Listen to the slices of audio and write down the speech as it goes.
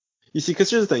You see, because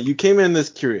here's the thing. You came in this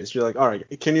curious. You're like, all right,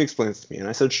 can you explain this to me? And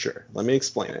I said, sure. Let me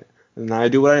explain it. And then I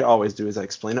do what I always do is I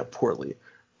explain it poorly.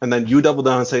 And then you double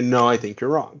down and say, no, I think you're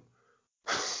wrong.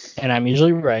 And I'm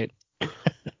usually right.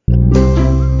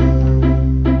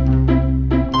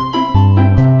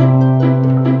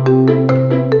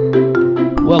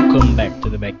 Welcome back to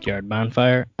the Backyard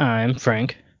Bonfire. I'm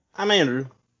Frank. I'm Andrew.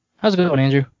 How's it going,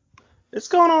 Andrew? It's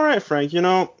going all right, Frank. You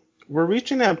know, we're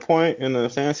reaching that point in the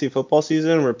fantasy football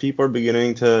season where people are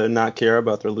beginning to not care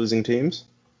about their losing teams.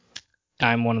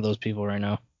 I'm one of those people right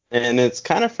now. And it's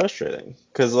kind of frustrating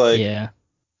because, Yeah.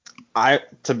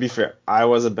 to be fair, I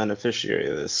was a beneficiary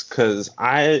of this because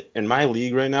in my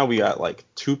league right now, we got like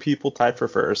 2 people tied for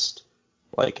first,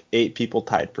 like 8 people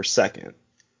tied for second,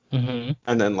 Mm-hmm.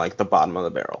 and then like the bottom of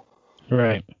the barrel.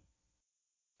 Right.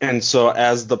 And so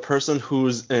as the person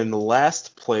who's in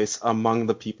last place among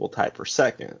the people tied for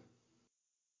second,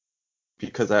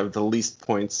 because I have the least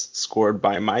points scored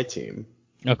by my team,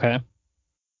 Okay.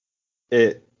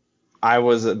 I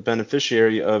was a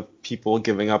beneficiary of people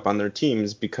giving up on their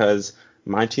teams because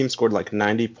my team scored like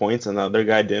 90 points and the other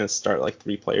guy didn't start like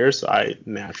 3 players, so I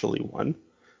naturally won.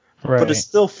 Right. But I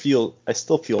still feel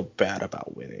bad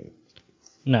about winning.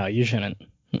 No, you shouldn't.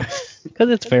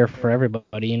 Because it's fair for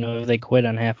everybody, you know, if they quit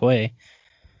on halfway.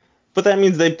 But that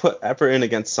means they put effort in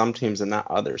against some teams and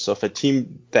not others. So if a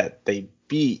team that they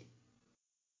beat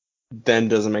then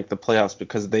doesn't make the playoffs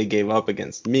because they gave up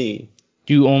against me.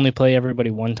 Do you only play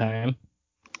everybody one time?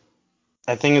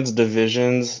 I think it's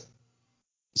divisions.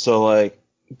 So like,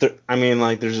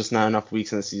 there's just not enough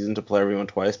weeks in the season to play everyone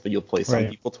twice, but you'll play some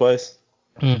people twice.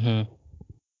 Mm-hmm.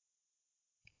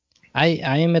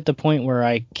 I am at the point where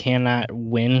I cannot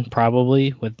win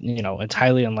probably with, you know, it's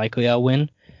highly unlikely I'll win.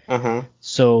 Uh-huh.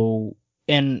 So,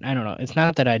 and I don't know, it's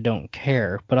not that I don't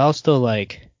care, but I'll still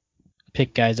like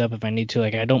pick guys up if I need to.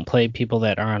 Like I don't play people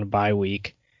that are on a bye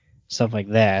week, stuff like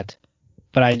that.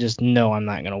 But I just know I'm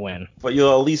not going to win. But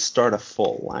you'll at least start a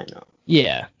full lineup.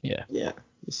 Yeah. Yeah. You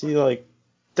see, like,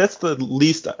 that's the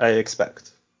least I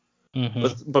expect.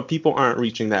 Mm-hmm. But people aren't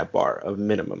reaching that bar of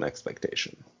minimum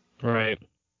expectation. Right.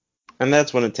 And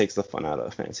that's when it takes the fun out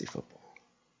of fantasy football.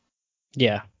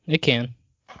 Yeah, it can,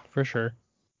 for sure.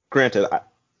 Granted,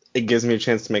 it gives me a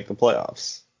chance to make the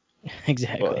playoffs.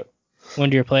 Exactly. But when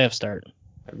do your playoffs start?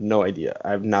 I have no idea.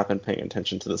 I've not been paying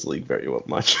attention to this league very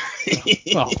much.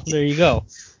 Well, there you go.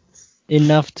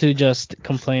 Enough to just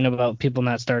complain about people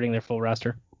not starting their full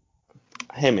roster.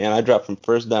 Hey, man, I dropped from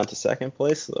first down to second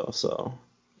place, though, so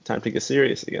time to get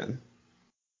serious again.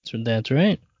 That's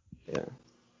right. Yeah.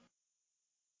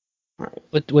 All right.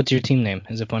 What's your team name?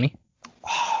 Is it funny?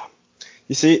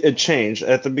 You see, it changed.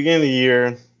 At the beginning of the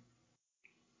year,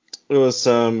 it was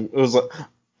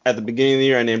at the beginning of the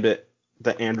year I named it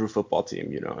the Andrew football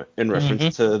team, you know, in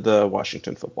reference to the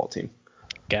Washington football team.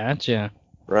 Gotcha.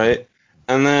 Right?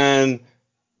 And then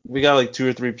we got like 2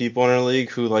 or 3 people in our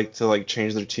league who like to like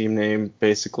change their team name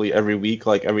basically every week.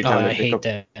 Like every time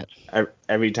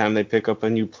every time they pick up a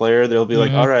new player, they'll be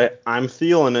like, all right, I'm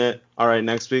feeling it. All right,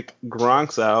 next week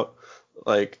Gronk's out.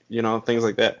 Like, you know, things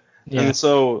like that. Yeah. And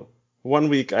so one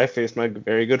week I faced my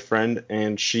very good friend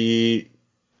and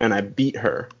I beat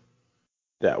her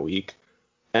that week.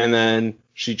 And then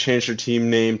she changed her team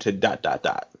name to ...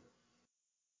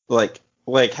 Like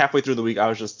halfway through the week, I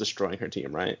was just destroying her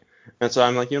team, right? And so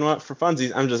I'm like, you know what? For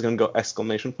funsies, I'm just gonna go ! Gotcha.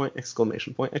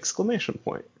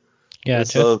 And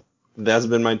so that's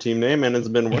been my team name, and it's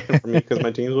been working for me because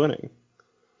my team's winning.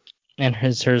 And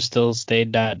has hers still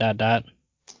stayed ...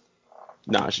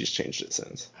 Nah, she's changed it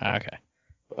since. Okay.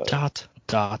 But, ...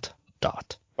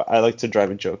 But I like to drive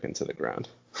a joke into the ground.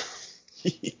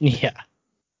 Yeah.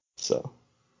 So,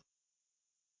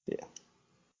 yeah.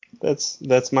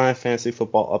 That's my fantasy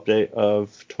football update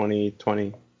of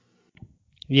 2020.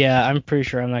 Yeah, I'm pretty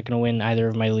sure I'm not going to win either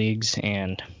of my leagues,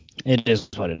 and it is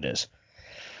what it is.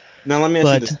 Now, let me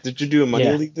ask you this. Did you do a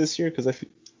money league this year? Because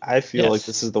I feel like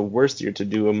this is the worst year to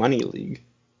do a money league.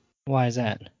 Why is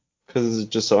that? Because it's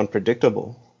just so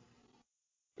unpredictable.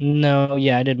 No,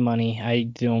 yeah, I did money.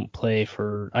 I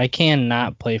can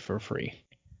not play for free.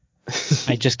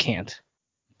 I just can't.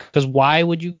 Because why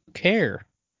would you care?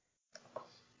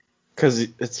 Because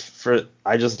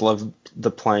I just love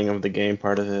the playing of the game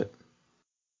part of it.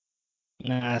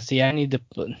 Nah, see, I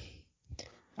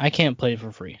can't play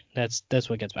for free. That's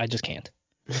what gets me. I just can't.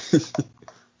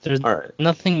 There's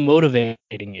nothing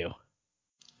motivating you.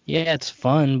 Yeah, it's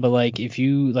fun, but like if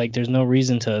you there's no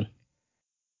reason to,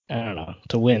 I don't know,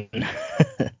 to win.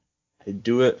 I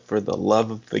do it for the love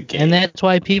of the game. And that's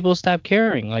why people stop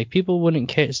caring. Like people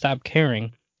wouldn't stop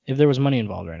caring if there was money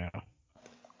involved right now.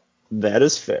 That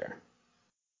is fair.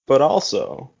 But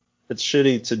also, it's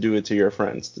shitty to do it to your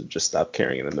friends to just stop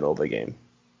caring in the middle of the game.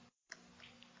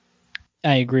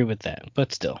 I agree with that,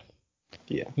 but still.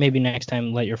 Yeah. Maybe next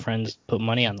time let your friends put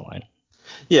money on the line.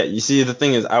 Yeah, you see, the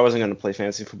thing is, I wasn't going to play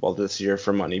fantasy football this year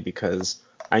for money because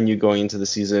I knew going into the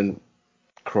season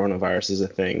coronavirus is a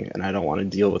thing, and I don't want to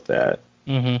deal with that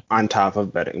on top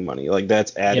of betting money. Like,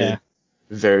 that's added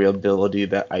variability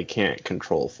that I can't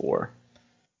control for.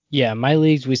 Yeah, my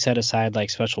leagues, we set aside, like,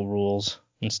 special rules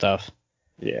and stuff.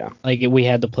 Yeah. Like, we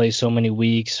had to play so many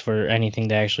weeks for anything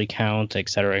to actually count, et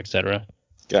cetera, et cetera.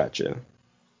 Gotcha.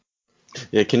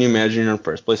 Yeah, can you imagine you're in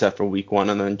first place after week 1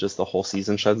 and then just the whole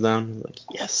season shuts down? Like,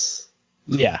 yes.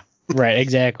 Yeah, right,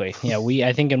 exactly. Yeah,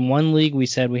 I think in one league we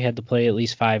said we had to play at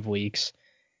least 5 weeks.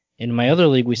 In my other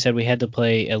league we said we had to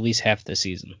play at least half the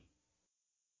season.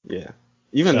 Yeah.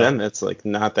 Even then, that's like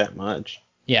not that much.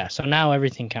 Yeah, so now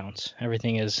everything counts.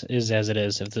 Everything is as it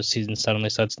is. If the season suddenly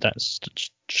shuts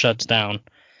down,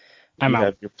 I'm out. You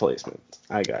have your placement.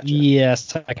 I got you. Yeah,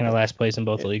 second to last place in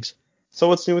both leagues. So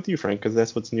what's new with you, Frank? Because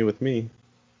that's what's new with me.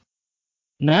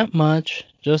 Not much,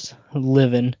 just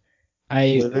living.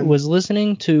 I was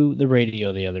listening to the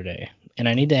radio the other day, and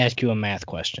I need to ask you a math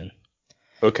question.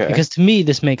 Okay. Because to me,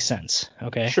 this makes sense,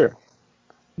 okay? Sure.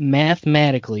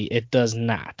 Mathematically, it does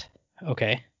not,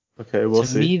 okay? Okay, we'll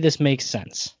see. To me, this makes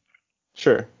sense.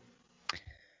 Sure.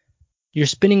 You're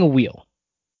spinning a wheel.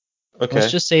 Okay.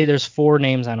 Let's just say there's 4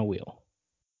 names on a wheel.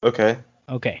 Okay.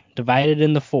 Okay, divided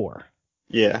into 4.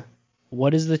 Yeah.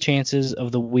 What is the chances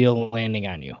of the wheel landing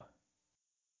on you?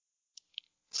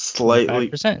 Slightly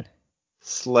 25%.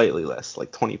 Slightly less,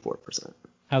 like 24%.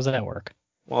 How's that work?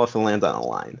 Well, if it lands on a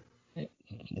line.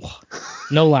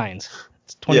 No lines.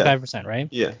 It's 25%, right?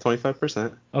 Yeah,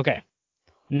 25%. Okay.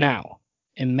 Now,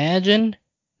 imagine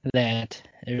that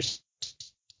there's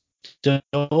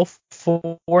still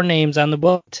 4 names on the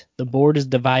board. The board is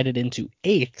divided into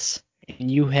eighths, and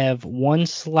you have 1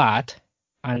 slot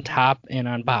on top and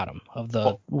on bottom of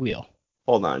the wheel.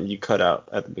 Hold on, you cut out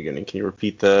at the beginning. Can you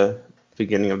repeat the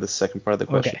beginning of the second part of the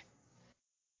question? Okay.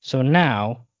 So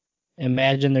now,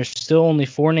 imagine there's still only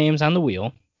 4 names on the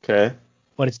wheel. Okay.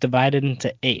 But it's divided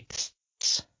into eighths.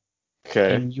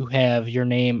 Okay. And you have your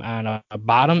name on a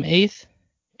bottom eighth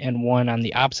and one on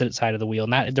the opposite side of the wheel.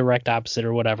 Not a direct opposite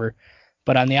or whatever,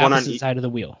 but on the opposite side of the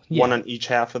wheel. Yeah. One on each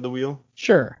half of the wheel?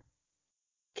 Sure.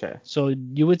 Okay. So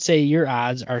you would say your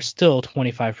odds are still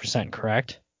 25%,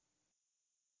 correct?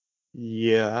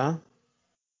 Yeah.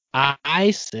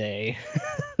 I say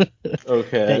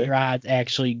okay. that your odds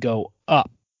actually go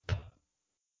up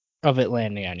of it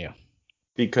landing on you.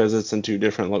 Because it's in 2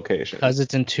 different locations. Because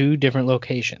it's in 2 different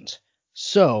locations.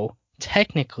 So,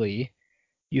 technically,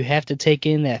 you have to take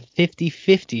in that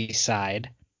 50-50 side.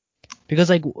 Because,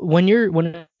 like, when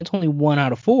it's only 1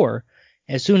 out of 4,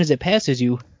 as soon as it passes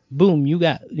you, boom, you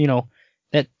got,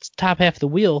 that top half of the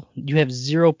wheel, you have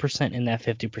 0% in that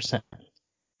 50%.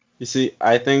 You see,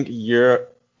 I think you're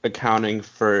accounting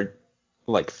for,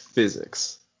 like,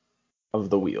 physics of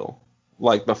the wheel.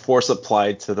 Like, the force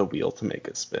applied to the wheel to make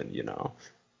it spin,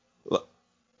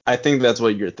 I think that's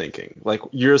what you're thinking. Like,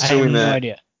 you're assuming I have no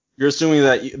idea. You're assuming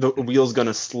that the wheel's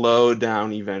gonna slow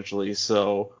down eventually,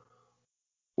 so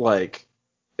like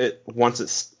once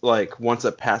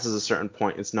it passes a certain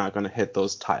point, it's not gonna hit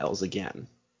those tiles again.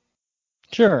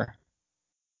 Sure.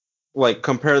 Like,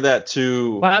 compare that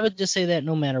to. Well, I would just say that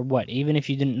no matter what, even if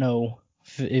you didn't know,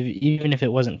 even if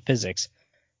it wasn't physics,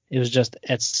 it was just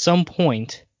at some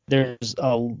point there's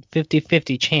a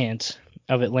 50-50 chance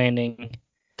of it landing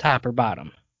top or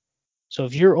bottom. So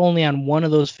if you're only on one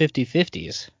of those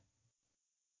 50-50s,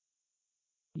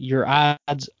 your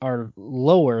odds are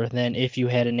lower than if you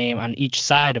had a name on each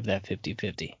side of that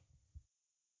 50-50.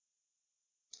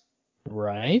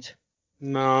 Right?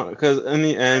 No, because in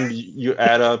the end, you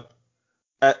add up.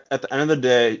 At the end of the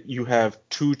day, you have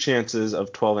 2 chances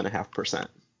of 12.5%.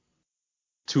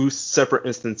 2 separate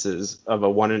instances of a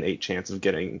 1 in 8 chance of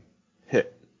getting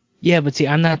hit. Yeah, but see,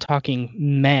 I'm not talking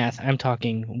math. I'm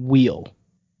talking wheel.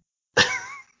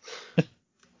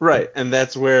 Right, and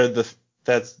that's where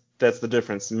that's the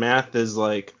difference. Math is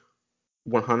like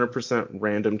 100%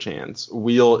 random chance.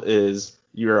 Wheel is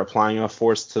you're applying a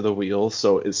force to the wheel,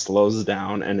 so it slows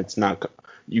down, and it's not.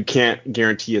 You can't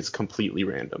guarantee it's completely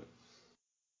random.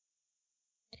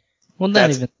 Well, I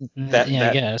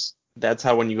guess. That's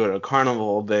how when you go to a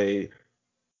carnival, they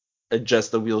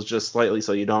adjust the wheels just slightly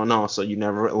so you don't know, so you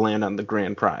never land on the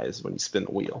grand prize when you spin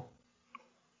the wheel.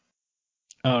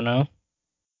 Oh no.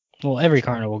 Well, every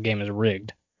carnival game is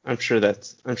rigged. I'm sure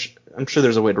there's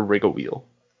a way to rig a wheel.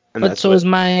 But so is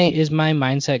my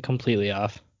mindset completely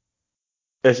off?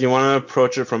 If you want to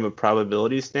approach it from a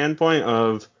probability standpoint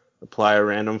of apply a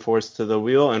random force to the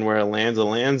wheel, and where it lands,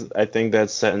 I think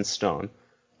that's set in stone.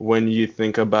 When you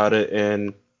think about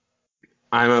it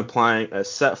I'm applying a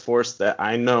set force that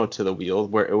I know to the wheel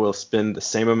where it will spin the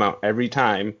same amount every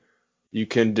time, you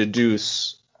can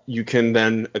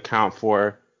then account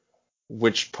for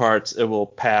which parts it will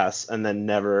pass and then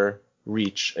never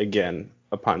reach again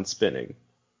upon spinning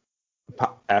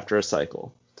after a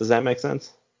cycle. Does that make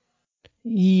sense?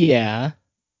 Yeah,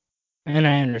 and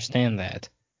I understand that.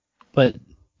 But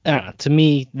to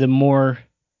me, the more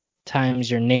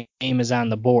times your name is on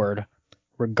the board,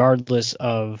 regardless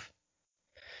of,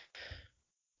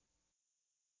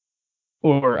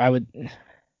 the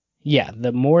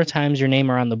more times your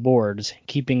name are on the boards,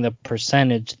 keeping the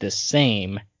percentage the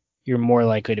same, you're more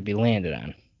likely to be landed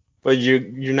on. But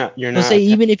you're not. Let's say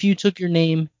even if you took your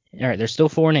name, all right, there's still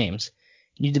 4 names.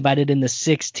 You divide it into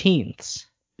 16ths.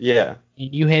 Yeah.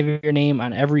 And you have your name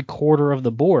on every quarter of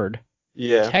the board.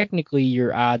 Yeah. Technically,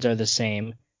 your odds are the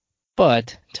same,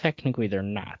 but technically they're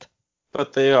not.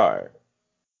 But they are.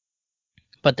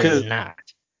 But they're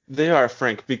not. They are,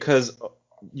 Frank, because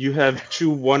you have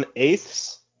 2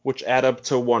 1/8ths, which add up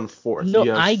to 1/4. No,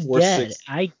 I get it.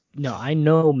 I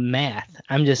know math.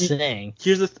 I'm just saying.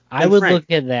 I would look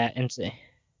at that and say,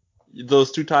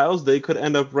 those 2 tiles, they could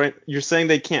end up right. You're saying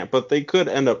they can't, but they could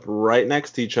end up right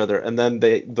next to each other, and then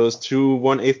those 2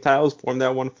 1/8 tiles form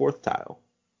that 1/4 tile.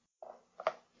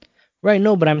 Right,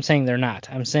 no, but I'm saying they're not.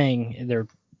 I'm saying they're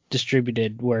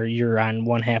distributed where you're on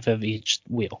 1/2 of each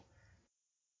wheel.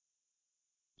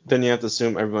 Then you have to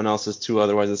assume everyone else is 2,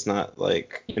 otherwise it's not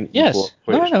like an equal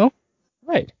equation. No.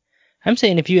 Right. I'm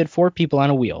saying if you had 4 people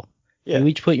on a wheel, you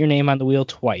each put your name on the wheel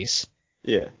twice.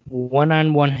 Yeah. One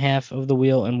on 1/2 of the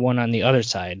wheel and one on the other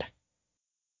side.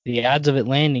 The odds of it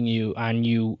landing on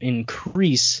you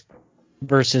increase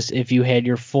versus if you had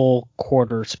your full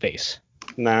quarter space.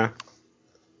 Nah.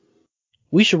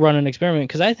 We should run an experiment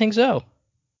because I think so.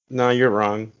 No, you're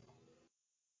wrong.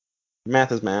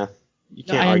 Math is math. You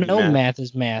can't argue math. I know math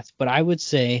is math, but I would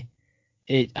say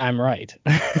I'm right.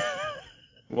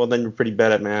 Well, then you're pretty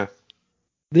bad at math.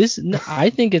 I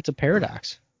think it's a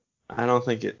paradox. I don't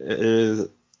think it is.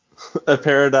 A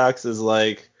paradox is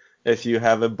like if you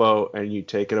have a boat and you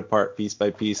take it apart piece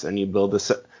by piece and you build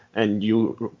and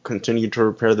you continue to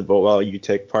repair the boat while you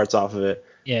take parts off of it.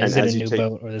 Yeah, is it a new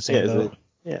boat or the same boat?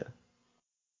 Yeah.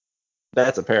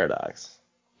 That's a paradox.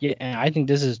 Yeah, and I think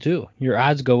this is too. Your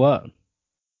odds go up.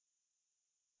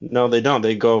 No, they don't.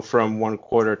 They go from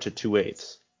 1/4 to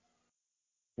 2/8,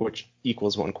 which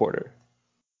equals 1/4.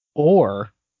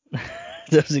 Or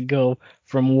does it go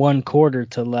from 1/4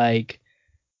 to like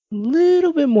a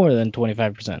little bit more than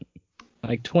 25%,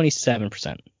 like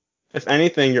 27%? If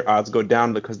anything, your odds go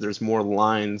down because there's more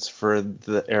lines for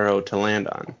the arrow to land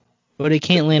on. But it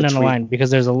can't land on a line because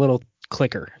there's a little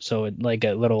clicker, so it like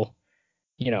a little,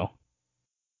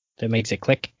 that makes it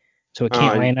click. So it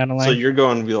can't land on a line. So you're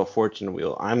going Wheel of Fortune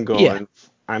wheel. I'm going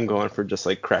for just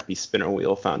like crappy spinner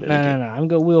wheel found in a game. No. I'm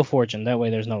going Wheel of Fortune. That way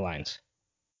there's no lines.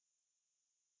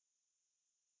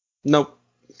 Nope.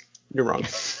 You're wrong.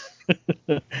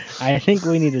 I think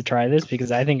we need to try this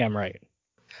because I think I'm right.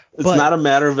 It's not a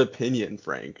matter of opinion,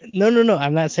 Frank. No.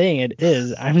 I'm not saying it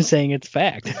is. I'm saying it's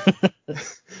fact.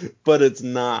 But it's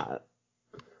not.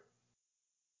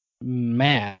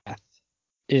 Math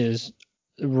is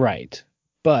right.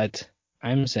 But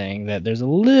I'm saying that there's a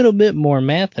little bit more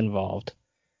math involved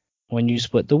when you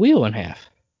split the wheel in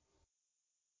half.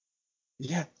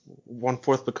 Yeah,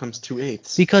 1/4 becomes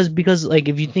 2/8. Because like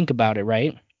if you think about it,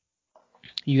 right?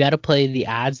 You got to play the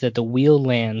odds that the wheel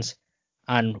lands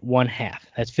on 1/2.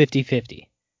 That's 50-50.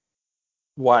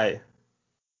 Why?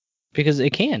 Because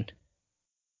it can.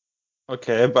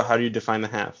 Okay, but how do you define the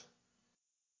half?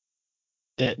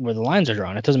 Where the lines are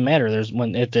drawn. It doesn't matter.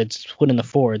 If it's split into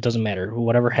 4, it doesn't matter.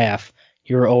 Whatever half,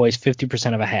 you're always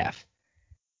 50% of a half.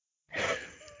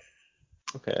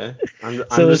 Okay. I'm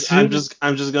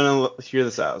just gonna hear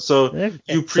this out. So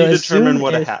you predetermine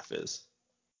what a half is.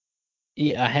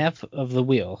 Yeah, a half of the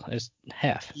wheel is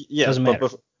half. Yeah, doesn't matter.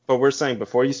 But we're saying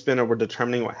before you spin it, we're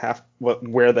determining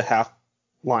where the half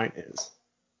line is.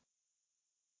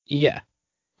 Yeah.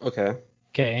 Okay.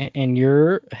 Okay, and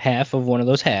you're half of one of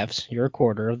those halves. You're a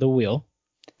quarter of the wheel.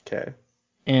 Okay.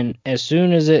 And as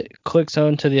soon as it clicks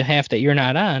onto the half that you're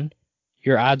not on,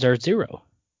 your odds are 0.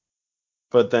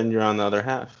 But then you're on the other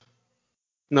half.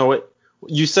 No, wait.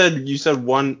 You said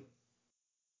 1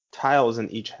 tile is in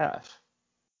each half.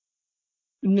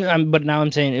 But now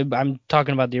I'm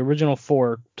talking about the original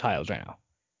 4 tiles right now.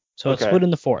 So it's split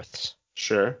into 4ths.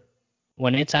 Sure.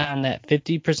 When it's on that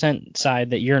 50% side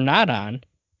that you're not on,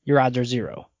 your odds are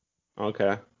 0.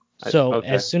 Okay. So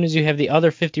as soon as you have the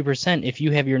other 50%, if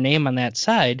you have your name on that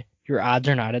side, your odds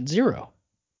are not at 0.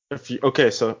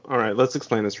 So all right, let's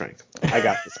explain this strength. I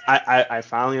got this. I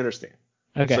finally understand.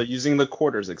 Okay. So using the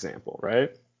quarters example,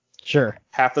 right? Sure.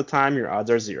 Half the time your odds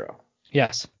are 0.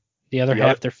 Yes. The other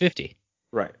half they're 50.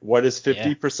 Right. What is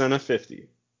 50% of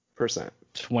 50%?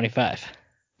 25.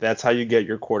 That's how you get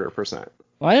your quarter percent.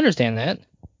 Well, I understand that.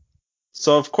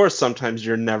 So of course sometimes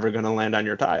you're never going to land on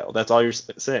your tile. That's all you're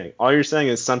saying. All you're saying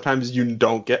is sometimes you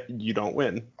don't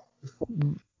win.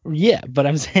 Yeah, but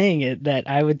I'm saying that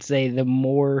I would say the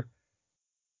more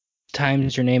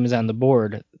times your name is on the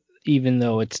board, even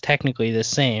though it's technically the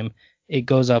same, it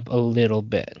goes up a little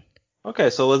bit.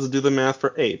 Okay, so let's do the math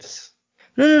for eighths.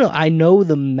 No. I know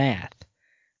the math.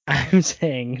 I'm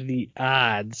saying the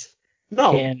odds.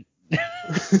 No.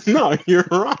 No, you're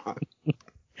wrong.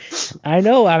 I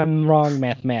know I'm wrong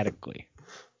mathematically.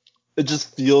 It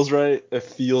just feels right. It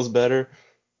feels better.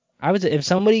 I would say if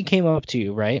somebody came up to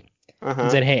you, right,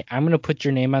 and said, "Hey, I'm gonna put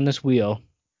your name on this wheel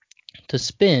to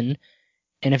spin,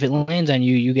 and if it lands on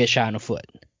you, you get shot in the foot."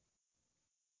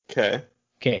 Okay.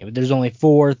 Okay, but there's only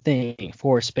 4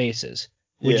 spaces.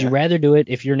 Would you rather do it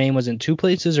if your name was in 2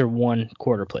 places or 1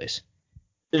 quarter place?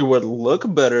 It would look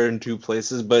better in 2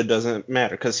 places, but it doesn't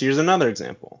matter. Because here's another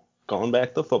example. Going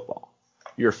back to football.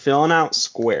 You're filling out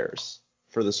squares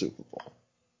for the Super Bowl.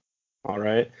 All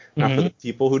right? Now, for the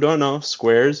people who don't know,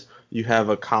 squares, you have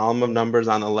a column of numbers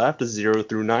on the left, 0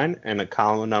 through 9, and a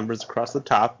column of numbers across the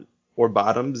top or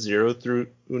bottom, 0 through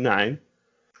 9.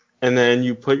 And then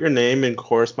you put your name in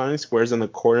corresponding squares, and the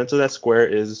coordinates of that square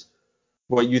is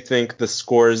what you think the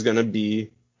score is going to be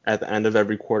at the end of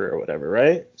every quarter or whatever,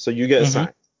 right? So you get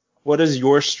assigned. What is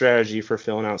your strategy for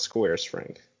filling out squares,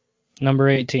 Frank? Number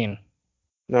 18.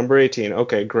 Number 18.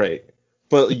 Okay, great.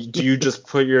 But do you just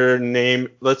put your name,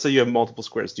 let's say you have multiple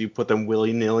squares, do you put them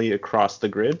willy-nilly across the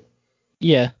grid?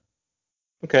 Yeah.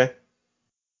 Okay.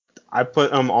 I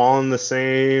put them all in the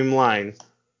same line.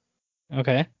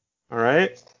 Okay. All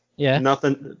right? Yeah.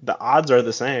 Nothing, the odds are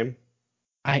the same.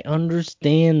 I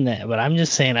understand that, but I'm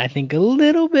just saying I think a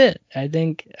little bit. I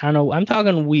don't know, I'm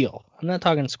talking wheel. I'm not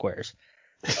talking squares.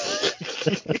 Do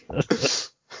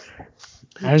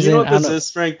you know what this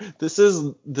is, Frank? This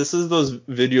is those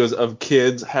videos of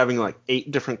kids having like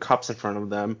 8 different cups in front of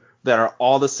them that are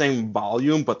all the same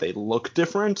volume, but they look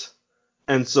different.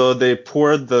 And so they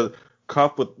pour the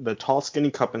cup with the tall,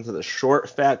 skinny cup into the short,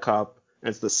 fat cup, and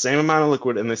it's the same amount of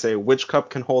liquid, and they say which cup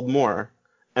can hold more,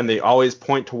 and they always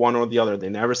point to one or the other. They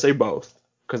never say both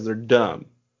because they're dumb,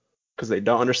 because they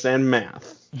don't understand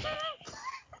math.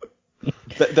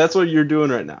 That's what you're doing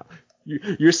right now.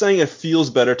 You're saying it feels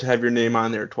better to have your name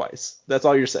on there twice. That's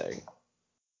all you're saying.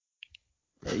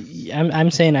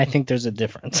 I'm saying I think there's a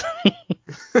difference.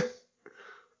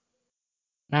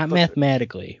 Not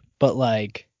mathematically, but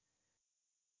like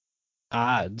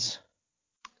odds.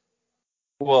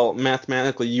 Well,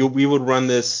 mathematically, we would run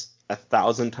this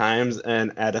 1,000 times,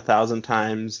 and at 1,000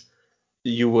 times,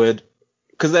 you would,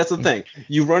 because that's the thing.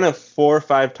 You run it 4 or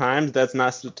 5 times, that's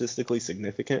not statistically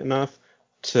significant enough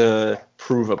to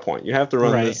prove a point. You have to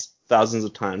run this thousands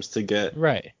of times to get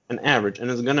an average, and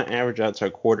it's going to average out to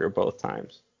a quarter both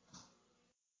times.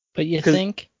 But you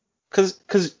think?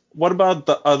 Because what about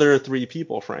the other 3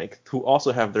 people, Frank, who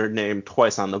also have their name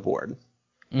twice on the board?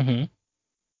 Mm-hmm.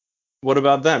 What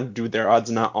about them? Do their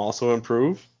odds not also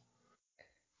improve?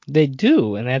 They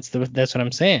do, and that's what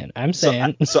I'm saying. I'm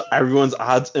saying so everyone's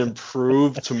odds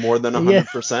improve to more than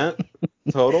 100%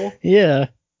 total? Yeah.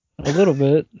 A little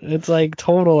bit. It's like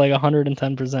total like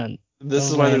 110%. This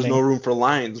is why there's no room for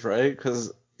lines, right?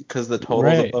 Because the total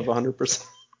is above 100%.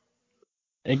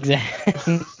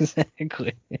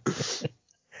 Exactly.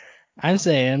 I'm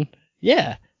saying,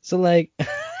 yeah. So like,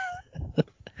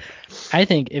 I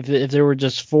think if there were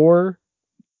just 4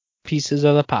 pieces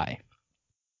of the pie,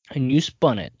 and you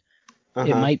spun it,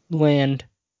 it might land.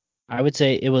 I would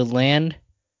say it would land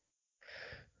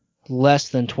less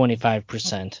than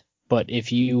 25%. But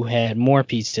if you had more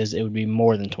pieces, it would be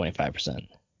more than 25%.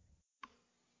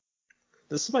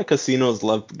 This is why casinos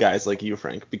love guys like you,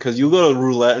 Frank, because you go to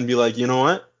roulette and be like, you know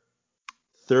what?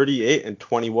 38 and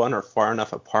 21 are far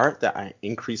enough apart that I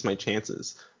increase my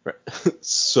chances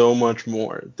so much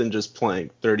more than just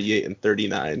playing 38 and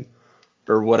 39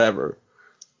 or whatever.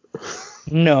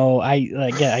 No,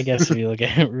 I guess if you look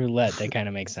at roulette, that kind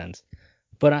of makes sense.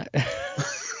 But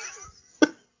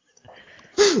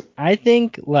I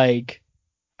think like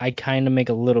I kind of make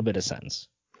a little bit of sense.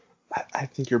 I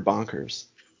think you're bonkers.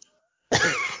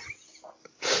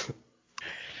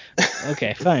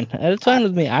 Okay, fine. That's fine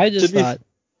with me. I just thought.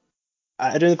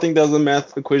 I didn't think that was a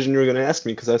math equation you were going to ask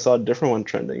me because I saw a different one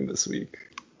trending this week.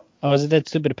 Oh, is it that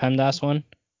stupid PEMDAS one?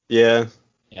 Yeah.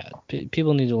 Yeah,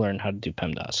 people need to learn how to do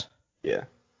PEMDAS. Yeah.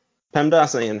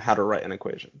 PEMDAS and how to write an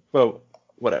equation. Well,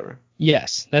 whatever.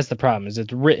 Yes, that's the problem, is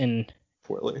it's written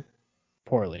poorly.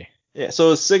 Yeah,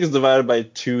 so 6 divided by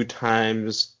 2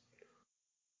 times...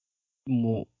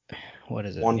 What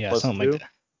is it? 1 plus something 2? like that.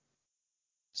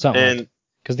 Something like that.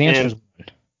 Because the answer is 1.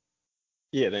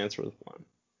 Yeah, the answer was 1.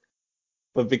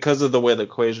 But because of the way the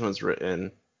equation was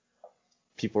written,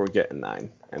 people were getting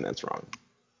 9, and that's wrong.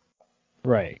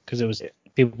 Right, because it was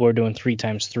people were doing 3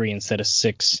 times 3 instead of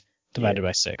 6 divided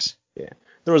by 6. Yeah.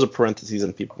 There was a parentheses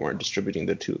and people weren't distributing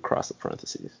the 2 across the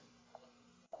parentheses.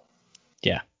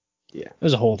 Yeah. Yeah. It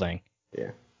was a whole thing.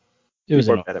 Yeah. It was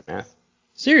bad at math.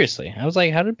 Seriously. I was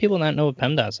like, how did people not know what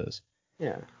PEMDAS is?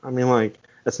 Yeah. I mean, like,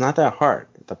 it's not that hard.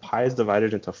 The pie is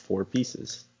divided into 4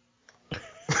 pieces.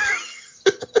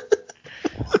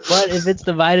 But if it's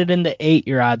divided into 8,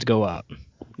 your odds go up.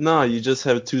 No, you just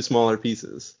have 2 smaller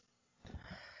pieces.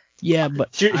 Yeah,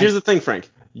 but... Here's the thing, Frank.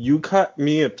 You cut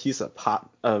me a piece of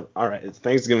alright,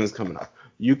 Thanksgiving is coming up.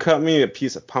 You cut me a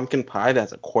piece of pumpkin pie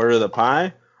that's a quarter of the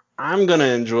pie, I'm going to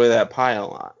enjoy that pie a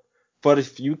lot. But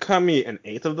if you cut me an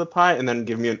eighth of the pie and then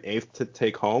give me an eighth to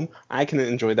take home, I can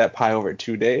enjoy that pie over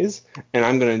 2 days, and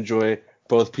I'm going to enjoy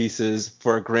both pieces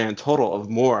for a grand total of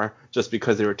more just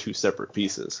because they were 2 separate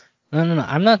pieces. No.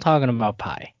 I'm not talking about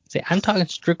pie. See, I'm talking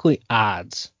strictly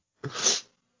odds.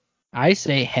 I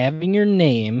say having your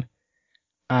name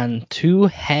on 2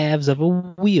 halves of a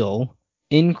wheel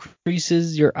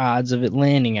increases your odds of it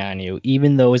landing on you,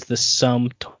 even though it's the sum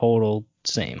total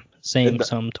same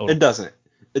sum total. It doesn't.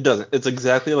 It's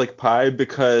exactly like pie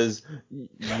because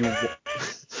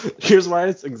here's why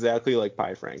it's exactly like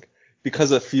pie, Frank.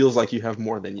 Because it feels like you have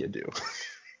more than you do.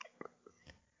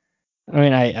 I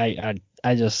mean,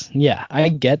 I just, I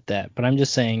get that, but I'm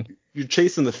just saying. You're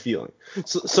chasing the feeling.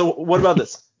 So what about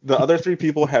this? The other 3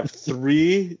 people have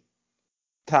 3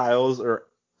 tiles or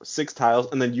 6 tiles,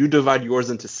 and then you divide yours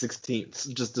into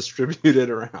 16ths, just distribute it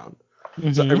around.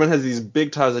 Mm-hmm. So everyone has these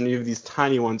big tiles, and you have these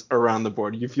tiny ones around the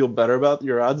board. You feel better about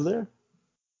your odds there?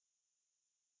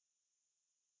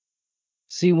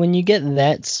 See, when you get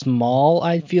that small,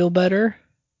 I feel better.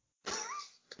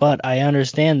 But I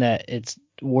understand that it's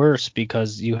worse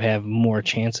because you have more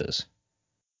chances.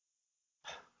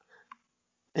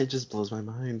 It just blows my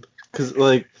mind. Because,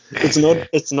 like,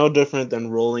 it's no different than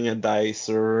rolling a dice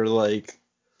or, like,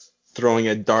 throwing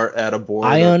a dart at a board.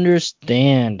 I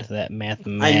understand that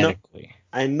mathematically.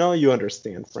 I know you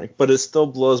understand, Frank, but it still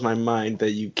blows my mind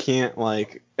that you can't,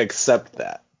 like, accept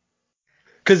that.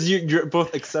 Because you're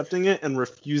both accepting it and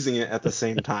refusing it at the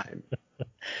same time.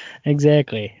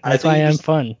 Exactly. That's why I'm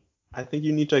fun. I think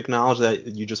you need to acknowledge that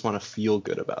you just want to feel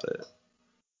good about it.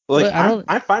 Like,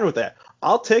 I'm fine with that.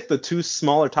 I'll take the 2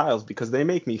 smaller tiles because they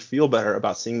make me feel better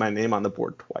about seeing my name on the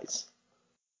board twice.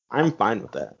 I'm fine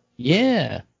with that.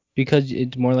 Yeah, because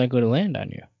it's more likely to land on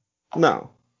you. No.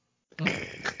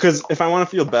 Because if I want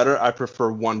to feel better, I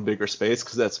prefer 1 bigger space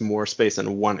because that's more space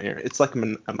in one area. It's like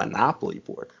a Monopoly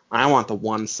board. I want the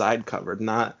one side covered,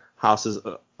 not houses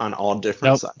on all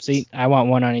different sides. See, I want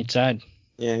 1 on each side.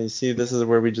 Yeah, you see, this is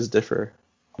where we just differ.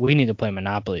 We need to play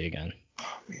Monopoly again.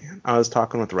 Oh, man. I was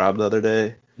talking with Rob the other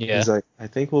day. Yeah. He's like, I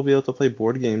think we'll be able to play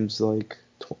board games like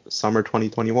summer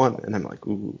 2021. And I'm like,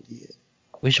 ooh, yeah.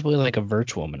 We should play like a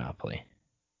virtual Monopoly.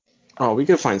 Oh, we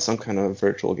could find some kind of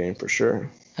virtual game for sure.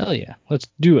 Hell yeah. Let's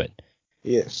do it.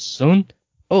 Yeah. Son?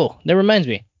 Oh, that reminds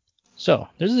me. So,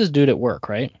 there's this dude at work,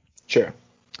 right? Sure.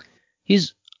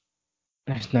 He's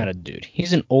not a dude.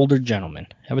 He's an older gentleman.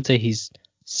 I would say he's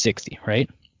 60, right?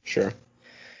 Sure.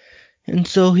 And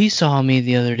so he saw me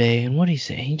the other day, and what did he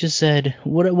say? He just said,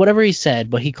 whatever he said,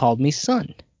 but he called me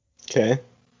son. Okay.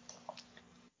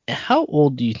 How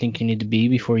old do you think you need to be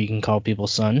before you can call people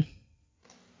son?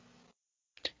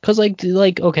 Because,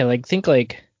 think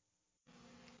like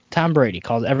Tom Brady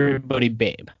calls everybody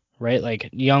babe, right? Like,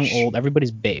 young, old,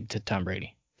 everybody's babe to Tom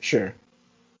Brady. Sure.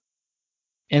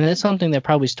 And that's something that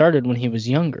probably started when he was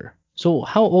younger. So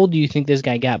how old do you think this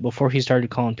guy got before he started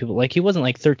calling people? Like, he wasn't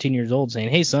like 13 years old saying,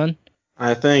 hey, son.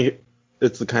 I think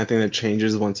it's the kind of thing that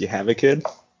changes once you have a kid,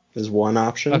 is one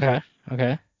option.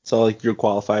 Okay. So, like, you're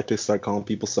qualified to start calling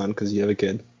people son because you have a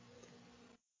kid.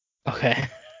 Okay.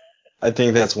 I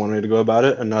think that's one way to go about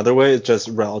it. Another way is just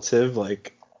relative.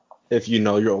 Like, if you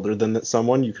know you're older than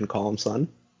someone, you can call them son.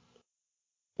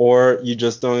 Or you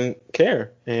just don't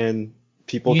care, and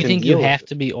people can deal with it. You think you have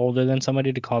to be older than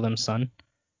somebody to call them son?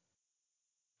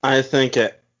 I think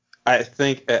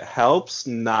it helps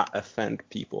not offend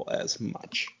people as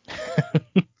much.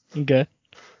 Okay.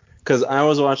 Because I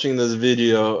was watching this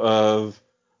video of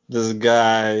this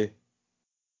guy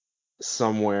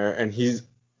somewhere, and he's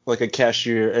like a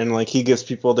cashier, and like he gives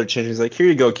people their change. He's like, "Here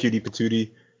you go, cutie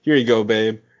patootie. Here you go,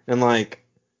 babe." And like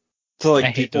to like I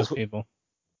hate those people.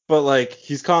 But like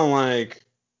he's calling like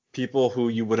people who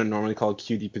you wouldn't normally call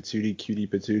cutie patootie, cutie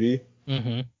patootie.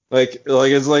 Mm-hmm. Like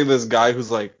it's like this guy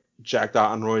who's like jacked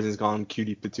out on roids and he's calling him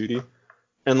cutie patootie.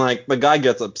 And like the guy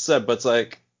gets upset, but it's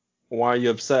like, why are you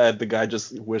upset? The guy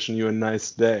just wishing you a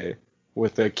nice day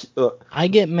with a. I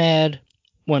get mad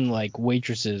when like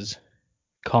waitresses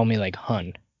call me like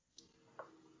hun.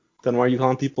 Then why are you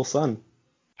calling people son?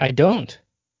 I don't.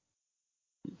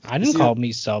 I didn't call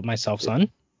myself son.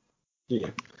 Yeah.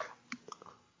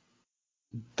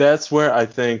 That's where I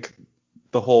think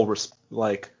the whole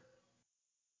like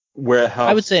where it helps.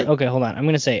 I would say, okay, hold on. I'm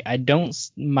gonna say I don't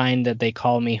mind that they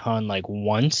call me hun like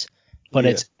once, but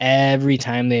it's every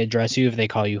time they address you if they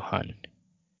call you hun.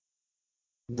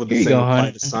 Would the same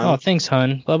apply to son? Oh, thanks,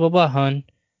 hun. Blah blah blah, hun.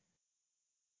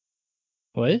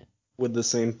 What? Would the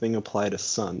same thing apply to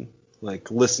son? Like,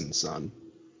 listen, son.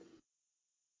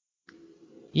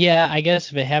 Yeah, I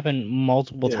guess if it happened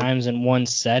multiple times in one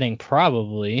setting,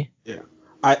 probably. Yeah,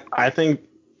 I think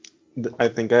I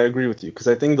agree with you because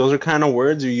I think those are kind of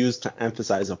words you use to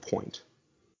emphasize a point.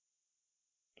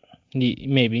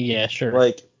 Maybe, yeah, sure.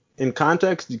 Like in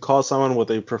context, you call someone what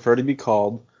they prefer to be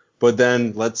called, but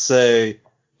then let's say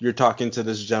you're talking to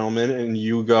this gentleman and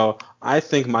you go, "I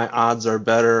think my odds are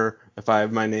better if I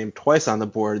have my name twice on the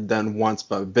board than once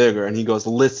but bigger," and he goes,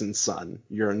 "Listen, son,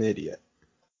 you're an idiot."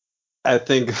 I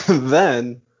think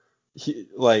then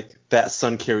like that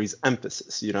son carries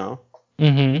emphasis, you know?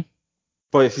 Mm-hmm.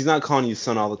 But if he's not calling you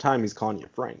son all the time, he's calling you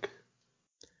Frank.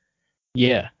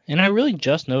 Yeah, and I really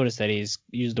just noticed that he's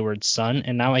used the word son,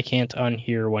 and now I can't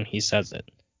unhear when he says it.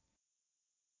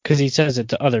 Because he says it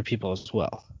to other people as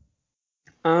well.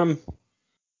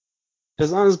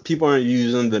 As long as people aren't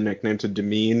using the nickname to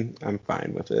demean, I'm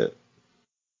fine with it.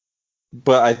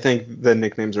 But I think the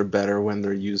nicknames are better when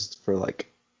they're used for like.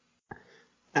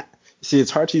 See,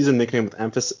 it's hard to use a nickname with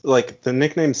emphasis. Like the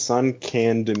nickname son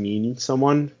can demean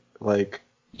someone. Like.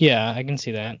 Yeah, I can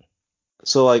see that.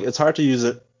 So like it's hard to use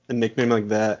a nickname like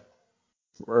that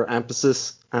or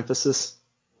emphasis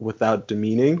without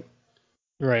demeaning.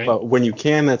 Right. But when you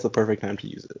can, that's the perfect time to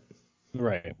use it.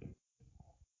 Right.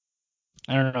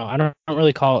 I don't know. I don't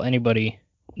really call anybody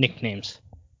nicknames.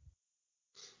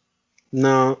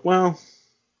 No, well,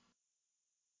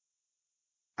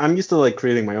 I'm used to like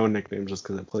creating my own nicknames just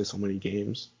because I play so many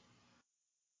games.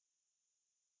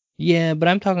 Yeah, but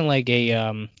I'm talking like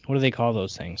a what do they call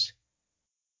those things?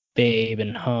 Babe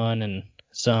and hun and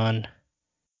son.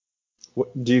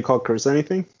 What do you call Chris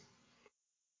anything?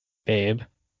 Babe.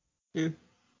 Yeah.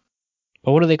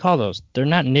 But what do they call those? They're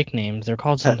not nicknames. They're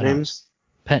called something Pet names? else.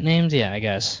 Pet names? Yeah, I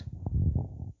guess.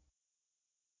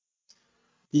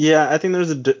 Yeah, I think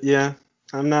there's yeah.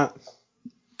 I'm not.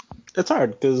 It's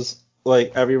hard because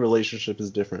like every relationship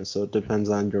is different, so it depends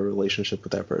on your relationship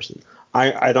with that person.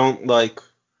 I don't like.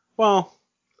 Well,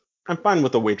 I'm fine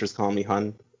with the waitress calling me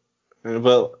hun,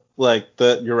 but like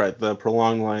you're right. The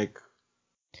prolonged like.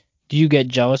 Do you get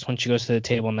jealous when she goes to the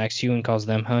table next to you and calls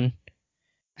them hun?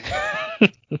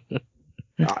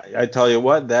 I tell you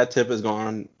what, that tip is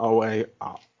gone away,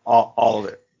 all of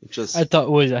it. Just. I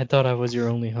thought I was your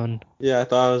only hun. Yeah, I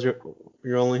thought I was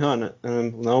your only hun,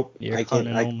 and nope, Your I can't.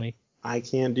 hun and only. I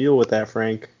can't deal with that,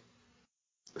 Frank.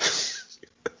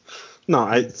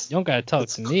 No, You don't gotta talk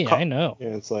to me. I know. Yeah,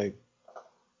 it's like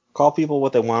call people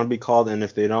what they want to be called, and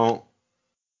if they don't,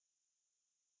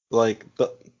 like,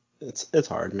 it's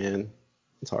hard, man.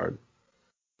 It's hard.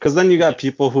 Because then you got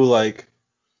people who like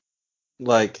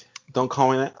don't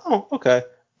call me that. Oh, okay.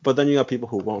 But then you got people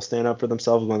who won't stand up for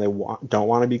themselves when they don't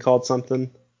want to be called something.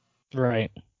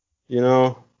 Right. You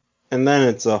know, and then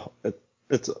it's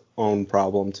its own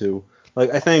problem too.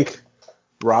 Like I think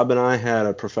Rob and I had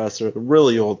a professor, a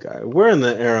really old guy. We're in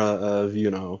the era of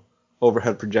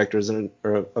overhead projectors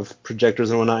or of projectors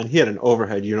and whatnot. And he had an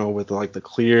overhead, with like the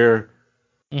clear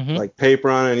like paper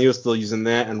on it, and he was still using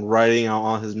that and writing out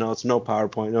all his notes. No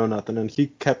PowerPoint, no nothing. And he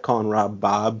kept calling Rob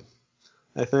Bob,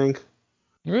 I think.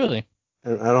 Really?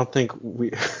 And I don't think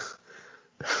we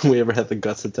we ever had the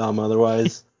guts to tell him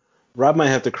otherwise. Rob might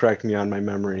have to correct me on my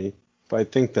memory, but I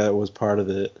think that was part of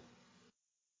it.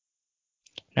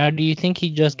 Now, do you think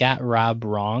he just got Rob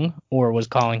wrong, or was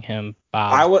calling him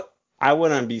Bob? I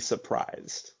wouldn't be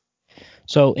surprised.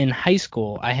 So in high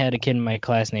school, I had a kid in my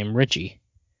class named Richie.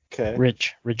 Okay.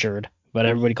 Richard, but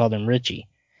everybody called him Richie.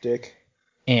 Dick.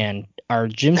 And our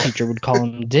gym teacher would call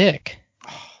him Dick.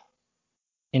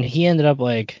 And he ended up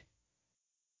like,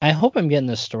 I hope I'm getting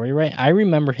this story right. I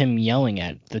remember him yelling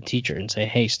at the teacher and say,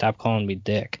 "Hey, stop calling me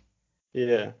Dick."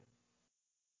 Yeah.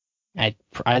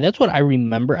 That's what I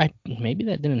remember. Maybe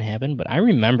that didn't happen, but I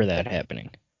remember that happening.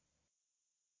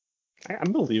 I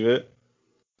believe it.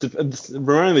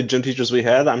 Remember the gym teachers we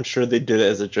had? I'm sure they did it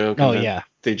as a joke. Oh, yeah.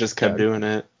 They just kept doing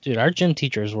it. Dude, our gym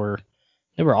teachers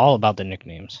they were all about the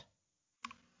nicknames.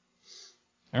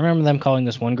 I remember them calling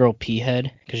this one girl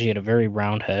P-head because she had a very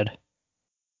round head.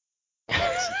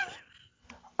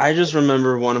 I just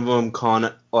remember one of them calling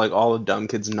it, like, all the dumb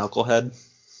kids knucklehead.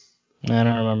 I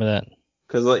don't remember that.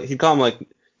 Because, like, he'd call them, like,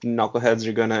 knuckleheads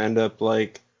are gonna end up,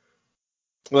 like,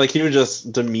 he would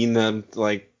just demean them,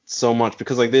 like, so much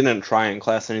because, like, they didn't try in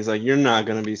class, and he's like, you're not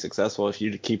gonna be successful if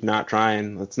you keep not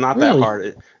trying. It's not that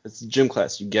hard. It's gym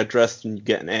class. You get dressed and you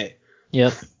get an A.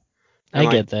 Yep. I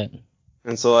get that.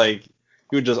 And so, like,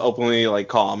 he would just openly, like,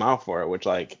 call him out for it, which,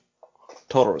 like,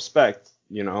 total respect,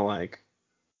 you know, like,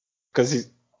 because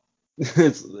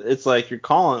it's like you're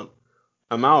calling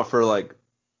him out for, like,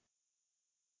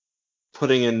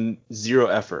 putting in zero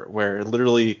effort, where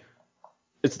literally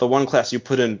it's the one class you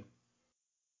put in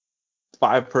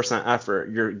 5%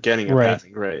 effort, you're getting a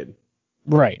passing grade.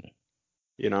 Right.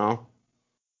 You know?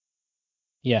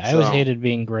 Yeah, I always hated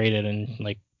being graded in,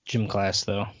 like, gym class,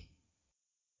 though.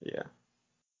 Yeah.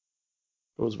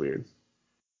 It was weird.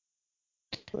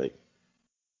 Like,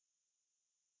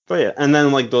 but yeah, and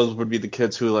then, like, those would be the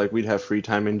kids who, like, we'd have free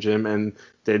time in gym and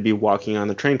they'd be walking on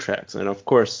the train tracks. And of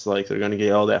course, like, they're going to get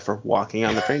yelled at for walking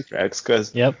on the train tracks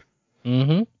because Yep.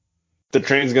 Mm-hmm. The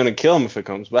train's going to kill them if it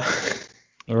comes back.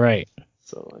 Right.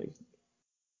 So, like,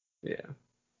 yeah.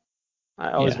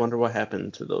 I always wonder what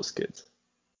happened to those kids.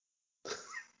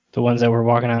 The ones that were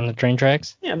walking on the train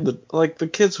tracks? Yeah, the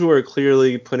kids who are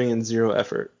clearly putting in zero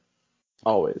effort.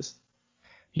 Always.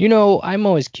 You know, I'm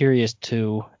always curious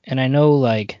too, and I know,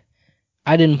 like,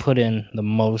 I didn't put in the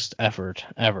most effort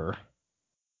ever.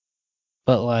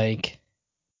 But, like,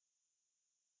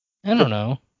 I don't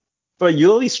know. But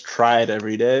you at least tried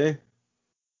every day.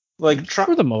 Like,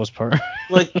 for the most part.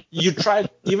 Like, you tried,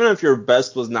 even if your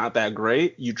best was not that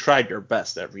great, you tried your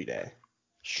best every day.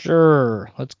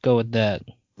 Sure, let's go with that.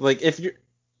 Like,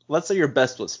 let's say your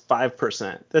best was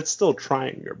 5%, that's still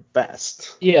trying your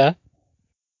best. Yeah.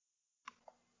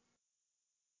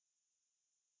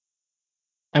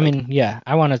 I mean, yeah,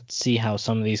 I want to see how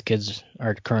some of these kids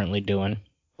are currently doing.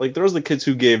 Like, there was the kids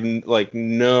who gave, like,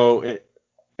 no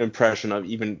impression of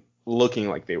even looking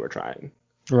like they were trying.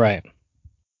 Right.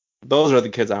 Those are the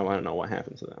kids I want to know what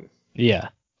happened to them. Yeah,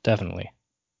 definitely.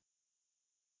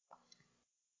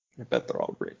 I bet they're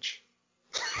all rich.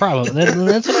 Probably.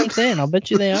 That's what I'm saying. I'll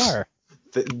bet you they are.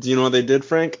 Do you know what they did,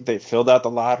 Frank? They filled out the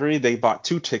lottery. They bought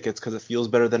 2 tickets because it feels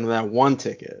better than that 1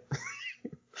 ticket.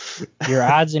 Your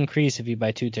odds increase if you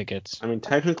buy 2 tickets. I mean,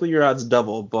 technically your odds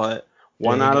double, but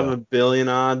 1 out of a billion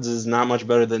odds is not much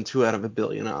better than 2 out of a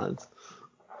billion odds.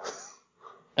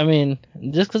 I mean,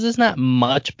 just because it's not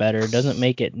much better doesn't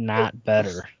make it not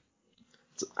better.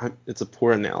 It's a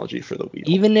poor analogy for the wheel.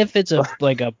 Even if it's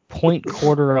like a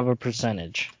 0.25 of a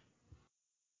percentage.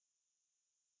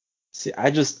 See,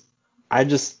 I just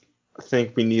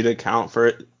think we need to account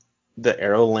for the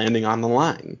arrow landing on the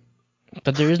line.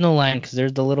 But there is no line because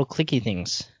there's the little clicky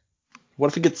things. What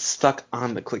if it gets stuck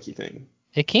on the clicky thing?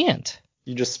 It can't.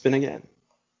 You just spin again.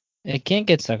 It can't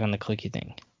get stuck on the clicky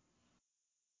thing.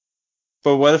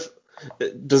 But what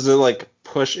if, does it like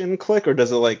push and click, or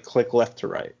does it like click left to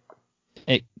right?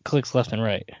 It clicks left and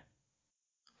right.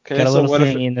 Okay, got a little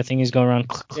thingy and the thingy's going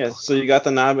around. Yeah, so you got the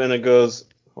knob and it goes,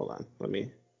 hold on,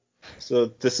 so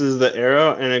this is the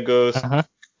arrow and it goes,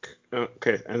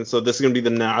 okay, and so this is going to be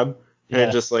the knob, and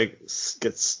it just like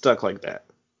gets stuck like that.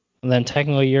 And then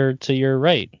technically you're to your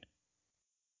right.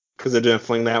 Because it didn't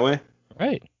fling that way?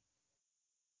 Right.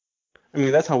 I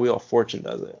mean, that's how Wheel of Fortune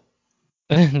does it.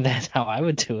 That's how I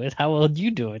would do it. How would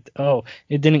you do it? Oh,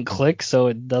 it didn't click, so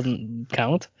it doesn't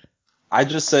count? I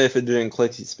just say if it didn't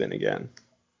click, you spin again.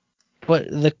 But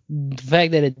the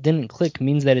fact that it didn't click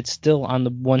means that it's still on the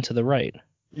one to the right.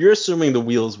 You're assuming the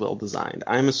wheel is well designed.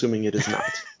 I'm assuming it is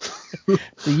not.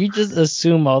 So you just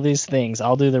assume all these things.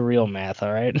 I'll do the real math,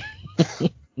 all right?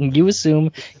 You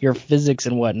assume your physics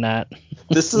and whatnot.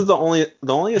 This is the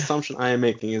only assumption I am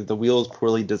making is the wheel is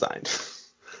poorly designed.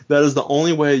 That is the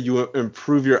only way you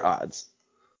improve your odds.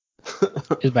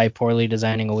 Is by poorly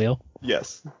designing a wheel?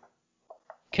 Yes.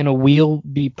 Can a wheel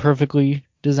be perfectly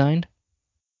designed?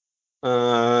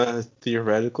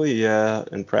 Theoretically, yeah.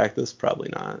 In practice, probably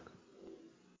not.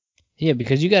 Yeah,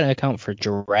 because you got to account for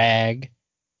drag,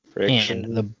 friction,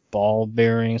 and the ball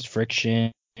bearings,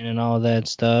 friction, and all that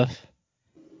stuff.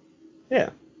 Yeah.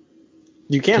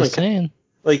 You can't. Just saying.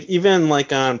 Like, even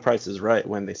like on Price is Right,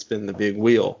 when they spin the big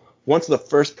wheel, once the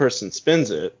first person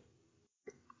spins it,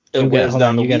 it wears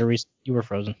down the wheel. You were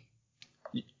frozen.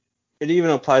 It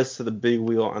even applies to the big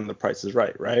wheel on The Price is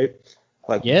Right, right?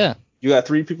 Like, yeah. You got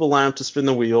 3 people lined up to spin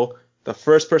the wheel. The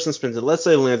first person spins it. Let's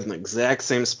say it lands in the exact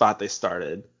same spot they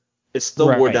started. It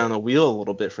still wore down the wheel a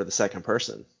little bit for the second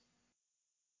person.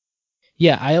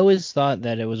 Yeah, I always thought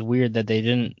that it was weird that they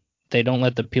don't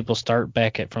let the people start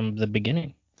back from the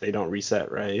beginning. They don't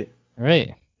reset, right?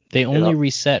 Right. They only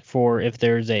reset for if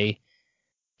there's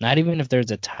not even if there's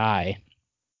a tie.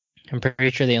 I'm pretty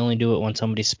sure they only do it when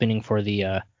somebody's spinning for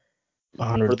the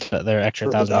their extra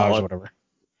 $1,000 or whatever.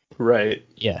 Right.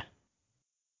 Yeah.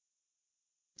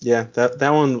 Yeah,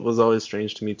 that one was always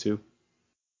strange to me too.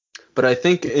 But I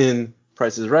think in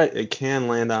Price is Right, it can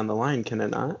land on the line, can it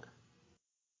not?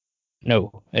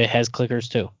 No, it has clickers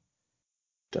too.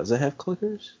 Does it have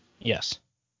clickers? Yes.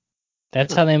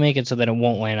 That's how they make it so that it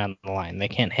won't land on the line. They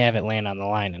can't have it land on the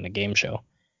line in a game show.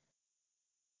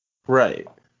 Right.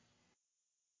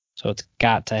 So it's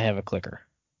got to have a clicker.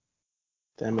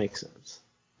 That makes sense.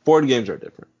 Board games are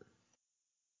different.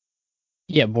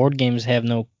 Yeah, board games have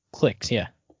no clicks, yeah.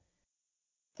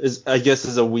 Is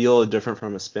a wheel different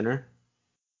from a spinner?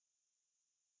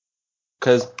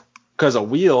 Because a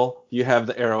wheel, you have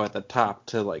the arrow at the top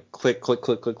to like click, click,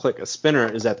 click, click, click. A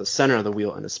spinner is at the center of the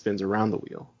wheel and it spins around the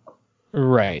wheel.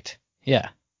 Right. Yeah.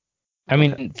 I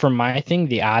mean, for my thing,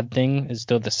 the odd thing is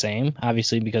still the same,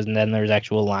 obviously, because then there's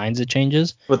actual lines it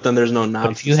changes. But then there's no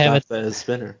knobs to stop the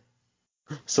spinner.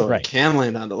 So it can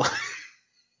land on the line.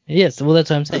 Yes, well, that's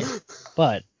what I'm saying.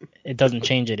 But it doesn't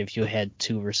change it if you had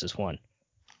 2 versus 1.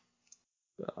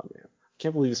 Oh, man. I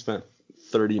can't believe you spent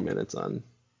 30 minutes on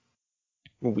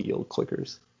wheel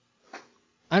clickers.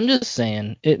 I'm just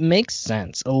saying, it makes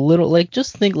sense a little. Like,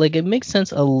 just think, like, it makes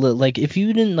sense a little. Like, if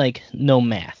you didn't, like, know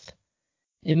math,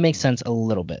 it makes sense a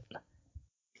little bit.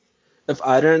 If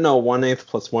I didn't know 1/8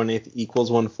 plus 1/8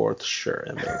 equals 1/4, sure,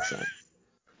 it makes sense.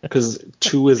 Because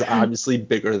 2 is obviously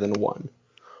bigger than 1.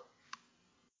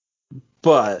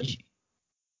 But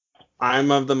I'm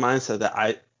of the mindset that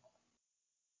I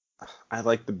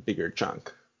like the bigger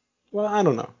chunk. Well, I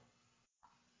don't know.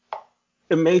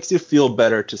 It makes you feel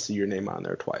better to see your name on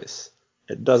there twice.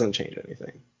 It doesn't change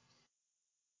anything.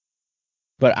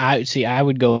 But I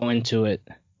would go into it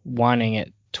wanting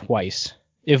it twice.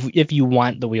 If you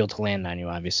want the wheel to land on you,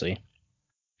 obviously,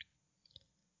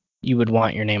 you would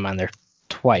want your name on there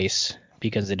twice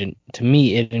because to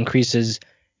me it increases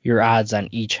your odds on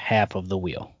each half of the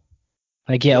wheel.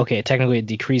 Like, yeah, okay, technically it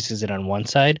decreases it on one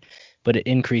side, but it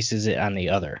increases it on the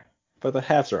other. But the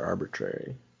halves are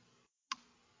arbitrary.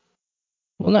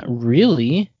 Well, not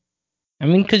really. I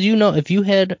mean, because if you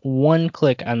had one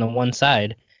click on the one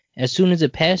side, as soon as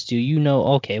it passed you,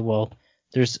 okay, well,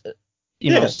 there's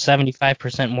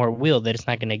 75% more wheel that it's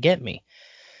not going to get me.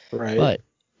 Right. But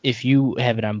if you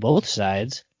have it on both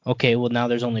sides, okay, well, now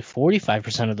there's only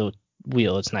 45% of the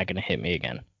wheel it's not going to hit me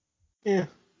again. Yeah.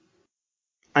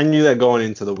 I knew that going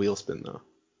into the wheel spin, though.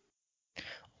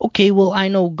 Okay, well, I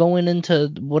know going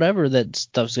into whatever that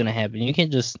stuff's going to happen. You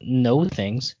can't just know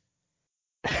things.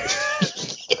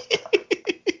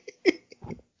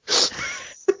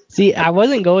 See, I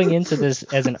wasn't going into this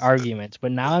as an argument,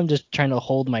 but now I'm just trying to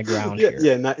hold my ground here.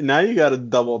 Yeah, now you got to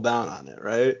double down on it,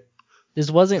 right?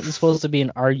 This wasn't supposed to be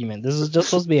an argument. This was just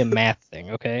supposed to be a math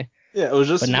thing, okay? Yeah, it was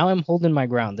just... But now I'm holding my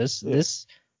ground.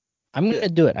 I'm going to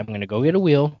do it. I'm going to go get a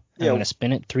wheel. I'm going to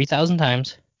spin it 3,000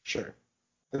 times. Sure.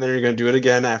 And then you're going to do it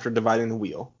again after dividing the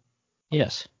wheel.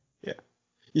 Yes. Yeah.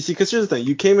 You see, because here's the thing.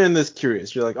 You came in this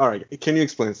curious. You're like, all right, can you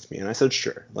explain this to me? And I said,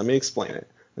 sure. Let me explain it.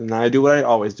 And then I do what I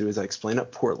always do is I explain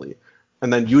it poorly.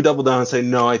 And then you double down and say,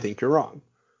 no, I think you're wrong.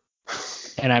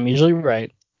 And I'm usually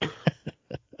right.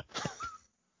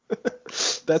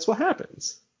 That's what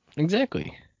happens.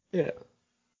 Exactly. Yeah.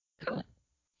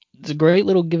 It's a great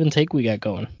little give and take we got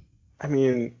going. I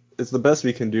mean, it's the best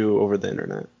we can do over the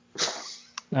internet.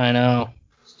 I know.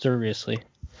 Seriously.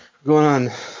 Going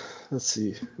on, let's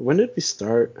see. When did we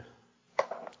start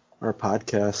our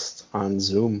podcast on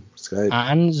Zoom, Skype?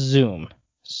 On Zoom.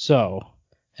 So,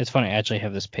 it's funny, I actually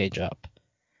have this page up.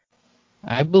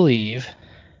 I believe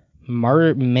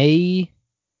May.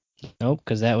 Nope,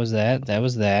 because that was that. That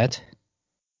was that.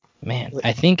 Man,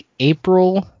 I think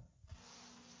April.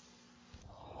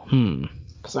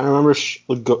 Because I remember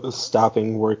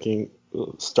starting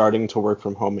to work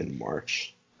from home in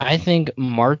March. I think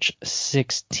March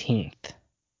 16th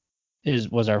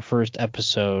was our first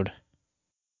episode.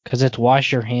 Because it's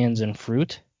wash your hands and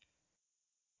fruit.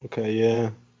 Okay,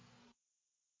 yeah.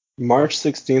 March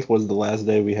 16th was the last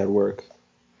day we had work.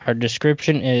 Our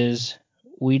description is,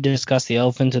 we discuss the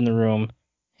elephant in the room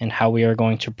and how we are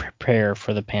going to prepare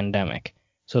for the pandemic.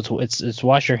 So it's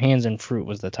Wash Your Hands and Fruit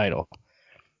was the title.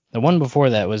 The one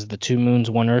before that was the 2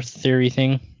 Moons, 1 Earth theory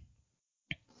thing.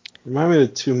 Remind me of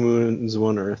the 2 Moons,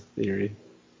 1 Earth theory.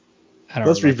 I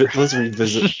don't remember. Let's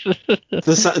revisit.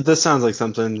 This sounds like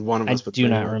something one of us would do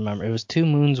not remember. It was 2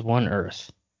 Moons, 1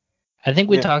 Earth. I think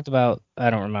we talked about. I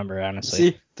don't remember, honestly.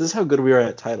 See, this is how good we are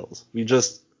at titles.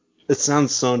 It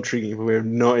sounds so intriguing, but we have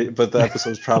no idea. But the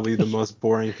episode's probably the most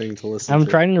boring thing to listen to. I'm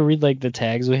trying to read like the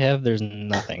tags we have. There's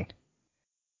nothing.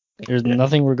 There's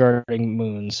nothing regarding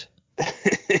moons.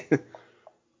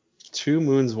 2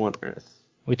 Moons, 1 Earth.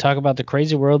 We talk about the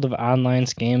crazy world of online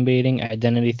scam baiting,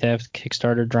 identity theft,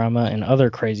 Kickstarter drama, and other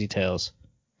crazy tales.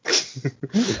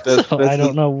 I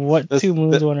don't know what 2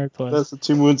 Moons, 1 Earth was. That's the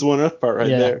 2 Moons, 1 Earth part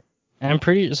there. And I'm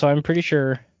pretty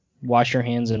sure Wash Your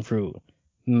Hands and Fruit,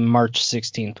 March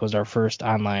 16th was our first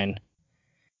online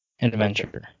adventure.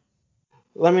 Okay.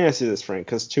 Let me ask you this, Frank,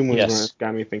 because 2 Moons, 1 Earth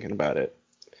got me thinking about it.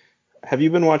 Have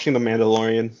you been watching The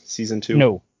Mandalorian season 2?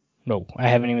 No, I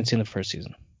haven't even seen the first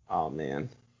season. Oh man,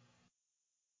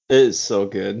 it is so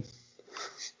good.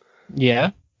 Yeah.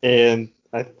 And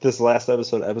this last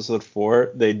episode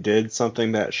 4, they did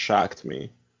something that shocked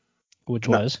me. Which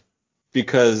was?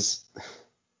 Because,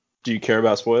 do you care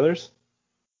about spoilers?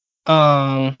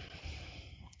 It's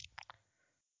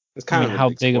kind of how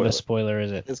big of a spoiler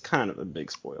is it? It's kind of a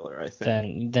big spoiler, I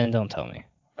think. Then don't tell me.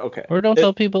 Okay. Or don't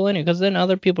tell people anyway, because then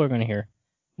other people are going to hear.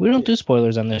 We don't do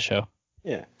spoilers on this show.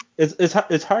 Yeah.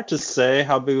 It's hard to say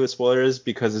how big of a spoiler is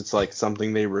because it's like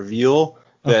something they reveal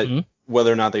that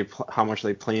whether or not how much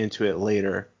they play into it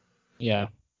later. Yeah.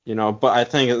 But I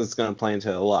think it's going to play into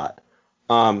it a lot.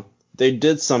 They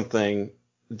did something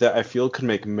that I feel could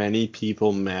make many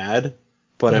people mad,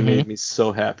 but it made me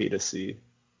so happy to see.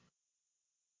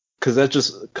 Because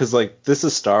this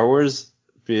is Star Wars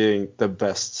being the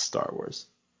best Star Wars.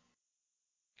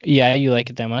 Yeah, you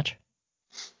like it that much?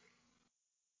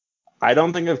 I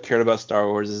don't think I've cared about Star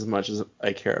Wars as much as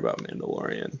I care about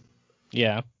Mandalorian.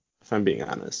 Yeah. If I'm being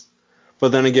honest.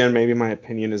 But then again, maybe my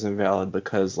opinion is invalid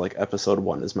because Episode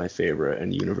 1 is my favorite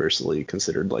and universally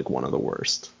considered one of the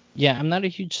worst. Yeah, I'm not a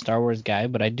huge Star Wars guy,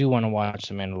 but I do want to watch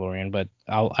The Mandalorian. But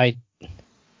I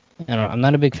don't know, I'm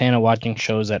not a big fan of watching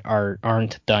shows that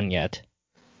aren't done yet.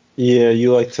 Yeah,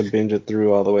 you like to binge it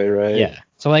through all the way, right? Yeah.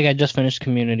 So I just finished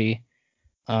Community.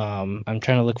 I'm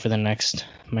trying to look for my next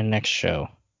show.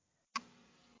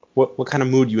 What kind of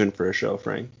mood you in for a show,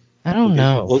 Frank? I don't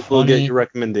know. We'll get your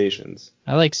recommendations.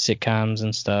 I like sitcoms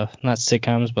and stuff. Not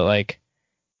sitcoms, but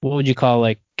what would you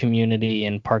call Community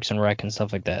and Parks and Rec and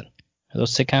stuff like that? Are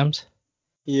those sitcoms?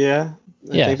 Yeah.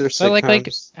 I think they're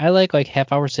sitcoms. So I like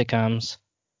half-hour sitcoms.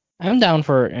 I'm down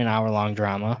for an hour-long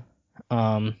drama.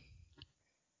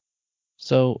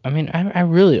 So I mean,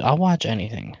 I'll watch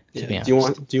anything. To be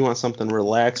honest. Do you want something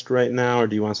relaxed right now, or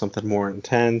do you want something more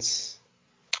intense?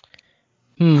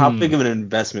 How big of an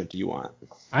investment do you want?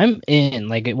 I'm in.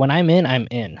 When I'm in, I'm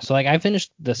in. So I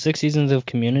finished the 6 seasons of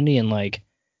Community in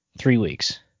 3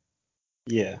 weeks.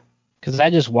 Yeah. Because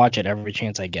I just watch it every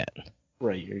chance I get.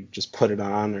 Right. You just put it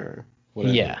on or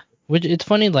whatever. Yeah. Which it's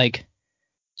funny.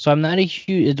 So I'm not a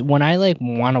huge. When I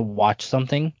want to watch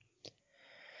something,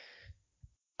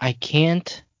 I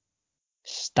can't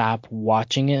stop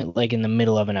watching it in the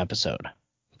middle of an episode.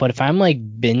 But if I'm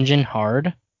binging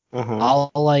hard,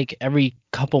 I'll every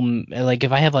couple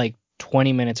if I have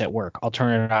 20 minutes at work, I'll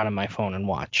turn it on my phone and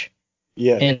watch.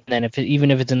 Yeah. And then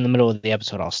even if it's in the middle of the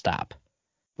episode, I'll stop.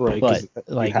 Right. But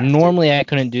normally I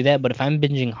couldn't do that, but if I'm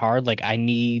binging hard,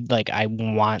 I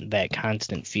want that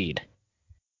constant feed.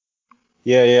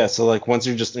 Yeah. So once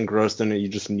you're just engrossed in it, you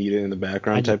just need it in the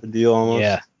background type of deal almost.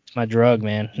 Yeah. It's my drug,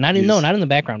 man. Not in the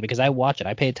background because I watch it.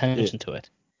 I pay attention to it.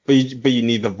 But you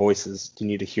need the voices. You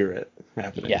need to hear it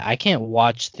happening. Yeah, I can't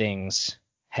watch things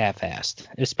half-assed,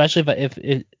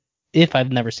 especially if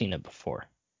I've never seen it before.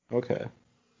 Okay.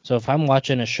 So if I'm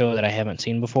watching a show that I haven't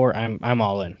seen before, I'm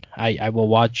all in. I will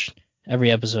watch every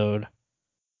episode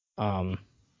with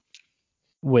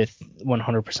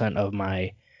 100% of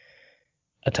my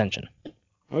attention.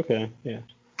 Okay, yeah.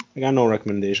 I got no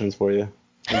recommendations for you.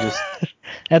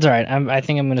 That's all right. I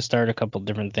think I'm going to start a couple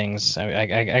different things. I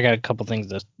got a couple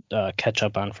things to catch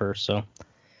up on first, so.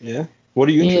 Yeah? What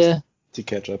are you interested to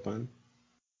catch up on?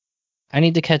 I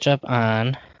need to catch up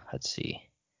on, let's see,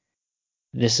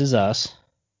 This Is Us.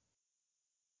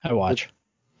 I watch.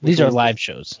 These are live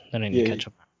shows that I need to catch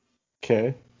up on.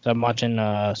 Okay. So I'm watching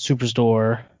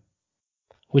Superstore,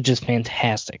 which is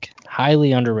fantastic.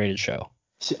 Highly underrated show.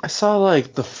 See, I saw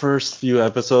the first few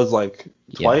episodes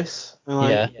twice.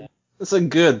 And it's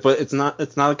good, but it's not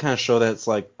the kind of show that's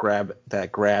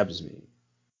grabs me.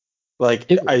 I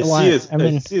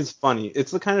see it's funny.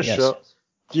 It's the kind of show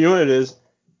Do you know what it is?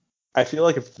 I feel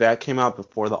like if that came out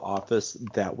before The Office,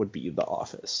 that would be The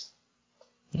Office.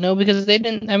 No, because they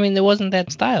didn't. I mean, it wasn't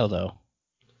that style though.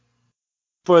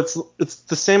 But it's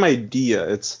the same idea.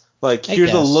 It's like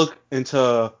here's a look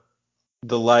into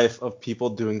the life of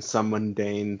people doing some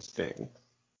mundane thing.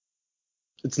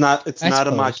 It's not a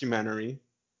mockumentary,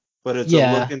 but it's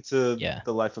a look into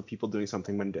the life of people doing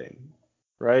something mundane,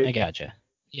 right? I gotcha.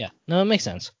 Yeah, no, it makes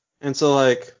sense. And so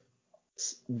like,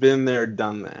 it's been there,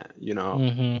 done that, you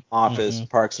know. Office,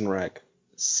 Parks and Rec,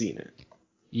 seen it.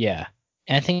 Yeah,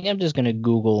 and I think I'm just gonna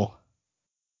Google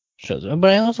shows, but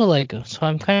I also like. So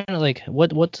I'm kind of like,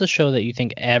 what's the show that you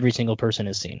think every single person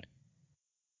has seen,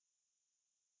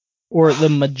 or the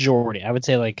majority? I would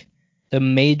say like the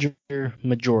major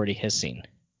majority has seen.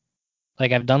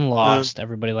 Like I've done Lost.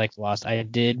 Everybody likes Lost. I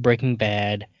did Breaking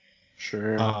Bad.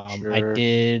 Sure. I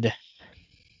did.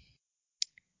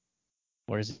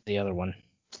 Where's the other one?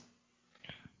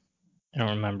 I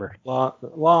don't remember.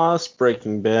 Lost,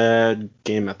 Breaking Bad,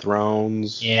 Game of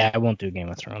Thrones. Yeah, I won't do Game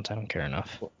of Thrones. I don't care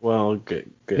enough. Well,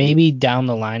 good. Maybe down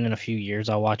the line in a few years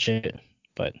I'll watch it,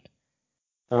 but.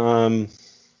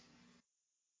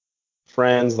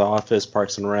 Friends, The Office,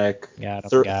 Parks and Rec. Got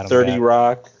 30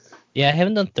 Rock. Yeah, I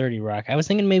haven't done 30 Rock. I was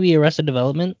thinking maybe Arrested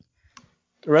Development.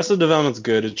 Arrested Development's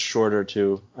good. It's shorter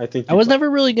too. I think. I was never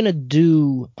really gonna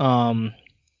do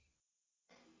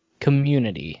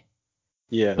Community.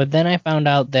 Yeah. But then I found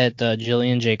out that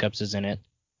Jillian Jacobs is in it.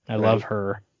 I love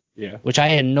her. Yeah. Which I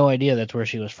had no idea that's where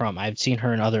she was from. I've seen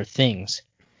her in other things.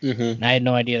 And I had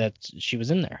no idea that she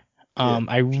was in there.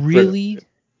 I really.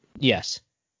 Yes.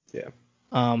 Yeah.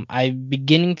 I'm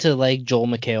beginning to like Joel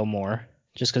McHale more,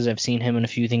 just because I've seen him in a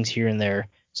few things here and there.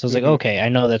 So I was like, okay, I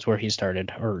know that's where he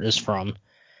started or is from.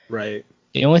 Right.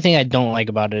 The only thing I don't like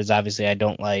about it is obviously I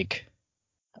don't like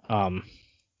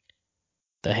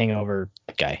the Hangover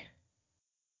guy.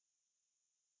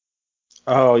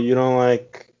 Oh, you don't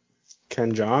like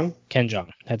Ken Jeong? Ken Jeong,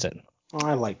 that's it. Oh,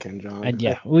 I like Ken Jeong.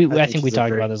 I think we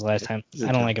talked about this last time.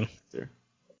 I don't like him.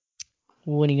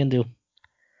 What are you gonna do?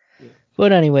 Yeah.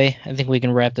 But anyway, I think we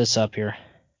can wrap this up here.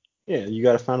 Yeah, you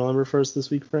got a final number for us this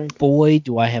week, Frank? Boy,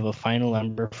 do I have a final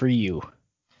number for you.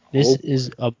 This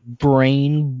is a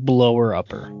brain blower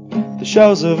upper. The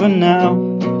show's over now,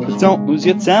 but don't lose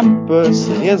your temper.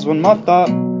 So here's one more thought.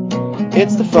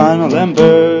 It's the final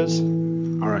embers.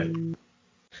 All right.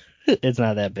 It's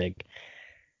not that big.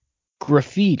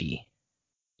 Graffiti.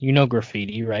 You know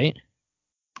graffiti, right?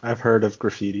 I've heard of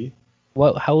graffiti.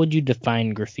 How would you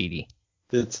define graffiti?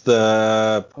 It's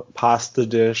the pasta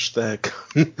dish that...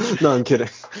 No, I'm kidding.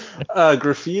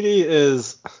 Graffiti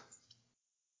is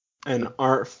an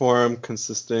art form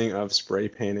consisting of spray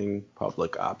painting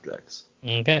public objects.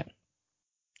 Okay.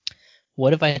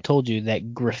 What if I told you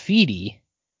that graffiti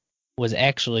was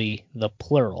actually the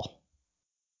plural?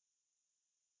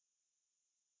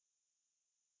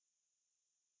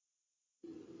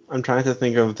 I'm trying to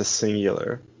think of the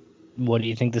singular. What do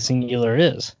you think the singular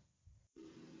is?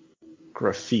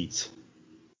 Graffiti.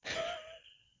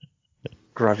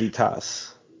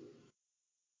 Gravitas.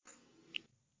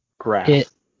 Graph.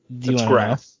 It's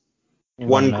graph.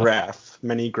 One graph.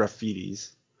 Many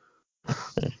graffitis.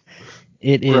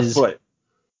 It is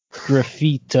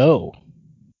graffito.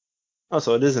 Oh,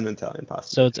 so it is an Italian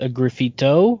pasta. So it's a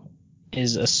graffito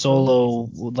is a solo,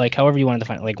 like however you want to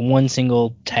define it, like one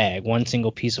single tag, one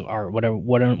single piece of art, whatever,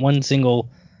 one single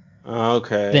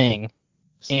thing.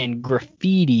 And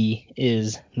graffiti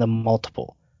is the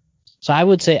multiple. So I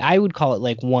would call it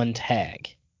like one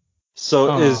tag.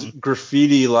 So is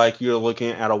graffiti like you're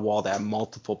looking at a wall that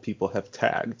multiple people have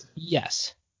tagged?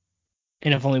 Yes.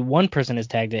 And if only one person has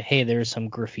tagged it, hey, there's some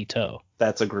graffito.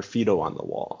 That's a graffito on the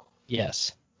wall.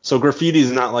 Yes. So graffiti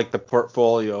is not like the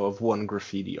portfolio of one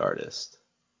graffiti artist.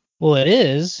 Well, it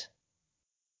is,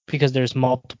 because there's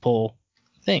multiple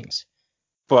things.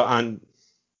 But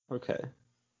okay.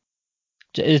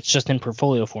 It's just in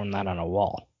portfolio form, not on a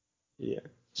wall. Yeah.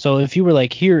 So if you were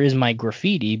like, here is my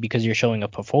graffiti, because you're showing a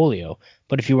portfolio,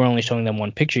 but if you were only showing them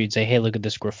one picture, you'd say, hey, look at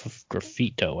this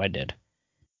graffito I did.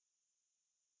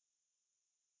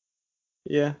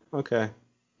 Yeah, okay.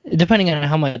 Depending on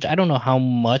how much, I don't know how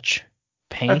much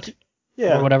paint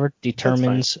or whatever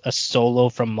determines a solo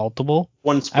from multiple.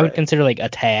 One spray. I would consider like a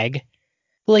tag.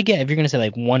 Like, yeah, if you're going to say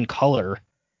like one color,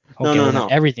 okay, no.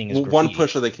 Everything is graffiti. One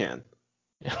push of the can.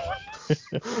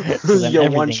 So then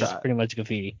everything is pretty much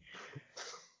graffiti.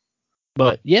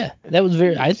 But yeah,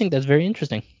 I think that's very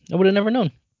interesting. I would have never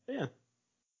known. Yeah.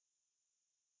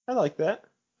 I like that.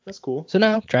 That's cool. So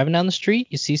now, driving down the street,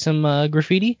 you see some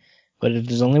graffiti, but if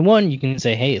there's only one, you can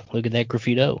say, hey, look at that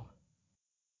graffito.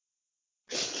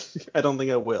 I don't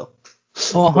think I will.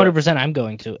 Oh, 100% I'm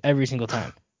going to every single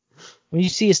time. When you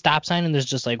see a stop sign and there's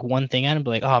just like one thing on it, be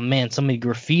like, oh man, somebody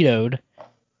graffitoed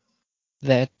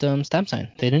that stop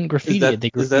sign. They didn't graffiti it, they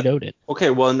graffitoed it.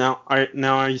 Okay, well now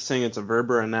are you saying it's a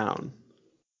verb or a noun?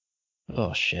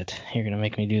 Oh shit, you're gonna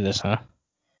make me do this, huh?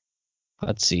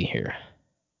 Let's see here.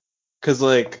 Cause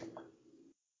like,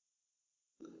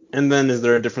 and then is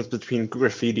there a difference between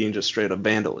graffiti and just straight up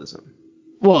vandalism?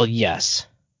 Well, yes,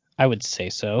 I would say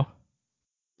so.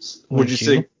 Would you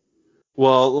say?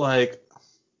 Well, like,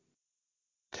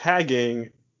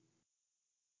 tagging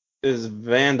is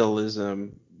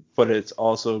vandalism, but it's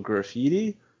also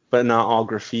graffiti. But not all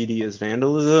graffiti is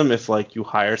vandalism if like you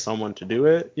hire someone to do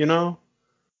it, you know?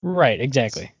 Right,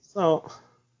 exactly. So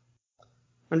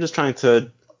I'm just trying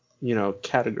to,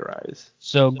 categorize.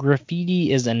 So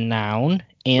graffiti is a noun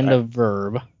and a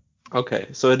verb. Okay,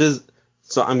 so it is.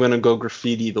 So I'm gonna go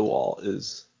graffiti the wall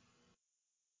is.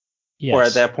 Yes. Or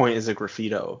at that point, is it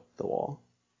graffito the wall?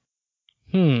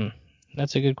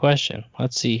 That's a good question.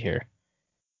 Let's see here.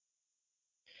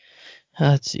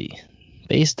 Let's see.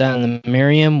 Based on the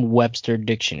Merriam-Webster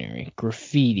dictionary,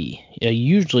 graffiti, a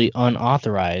usually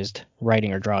unauthorized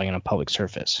writing or drawing on a public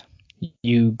surface.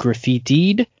 You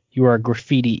graffitied, you are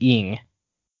graffitiing.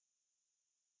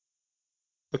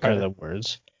 Okay. Are the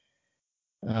words.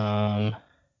 But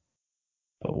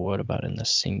what about in the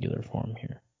singular form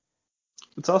here?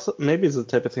 It's also maybe it's the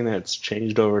type of thing that's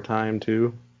changed over time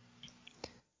too.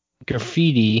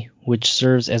 Graffiti, which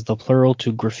serves as the plural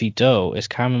to graffito, is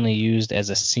commonly used as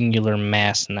a singular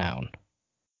mass noun.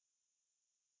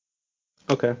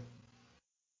 Okay.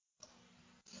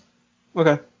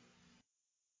 Okay.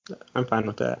 I'm fine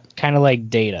with that. Kind of like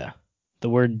data. The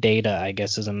word data, I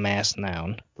guess, is a mass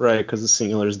noun. Right, because the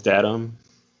singular is datum.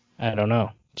 I don't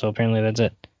know. So apparently that's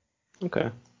it. Okay.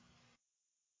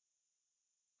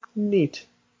 Neat.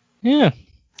 Yeah.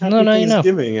 Happy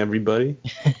Thanksgiving, everybody.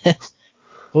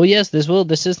 Well, yes, this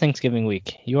is Thanksgiving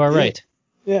week. You are right.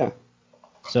 Yeah.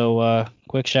 So,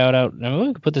 quick shout out. I mean,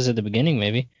 we could put this at the beginning,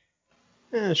 maybe.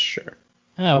 Yeah, sure.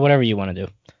 Whatever you want to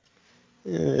do.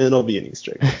 It'll be an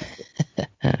Easter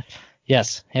egg.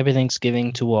 Yes, happy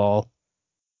Thanksgiving to all.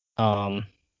 But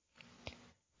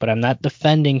I'm not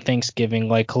defending Thanksgiving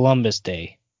like Columbus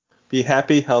Day. Be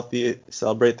happy, healthy,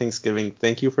 celebrate Thanksgiving.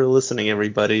 Thank you for listening,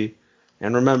 everybody.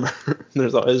 And remember,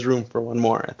 there's always room for one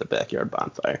more at the backyard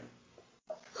bonfire.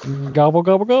 Gobble,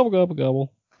 gobble, gobble, gobble,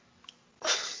 gobble.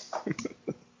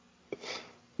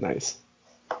 Nice.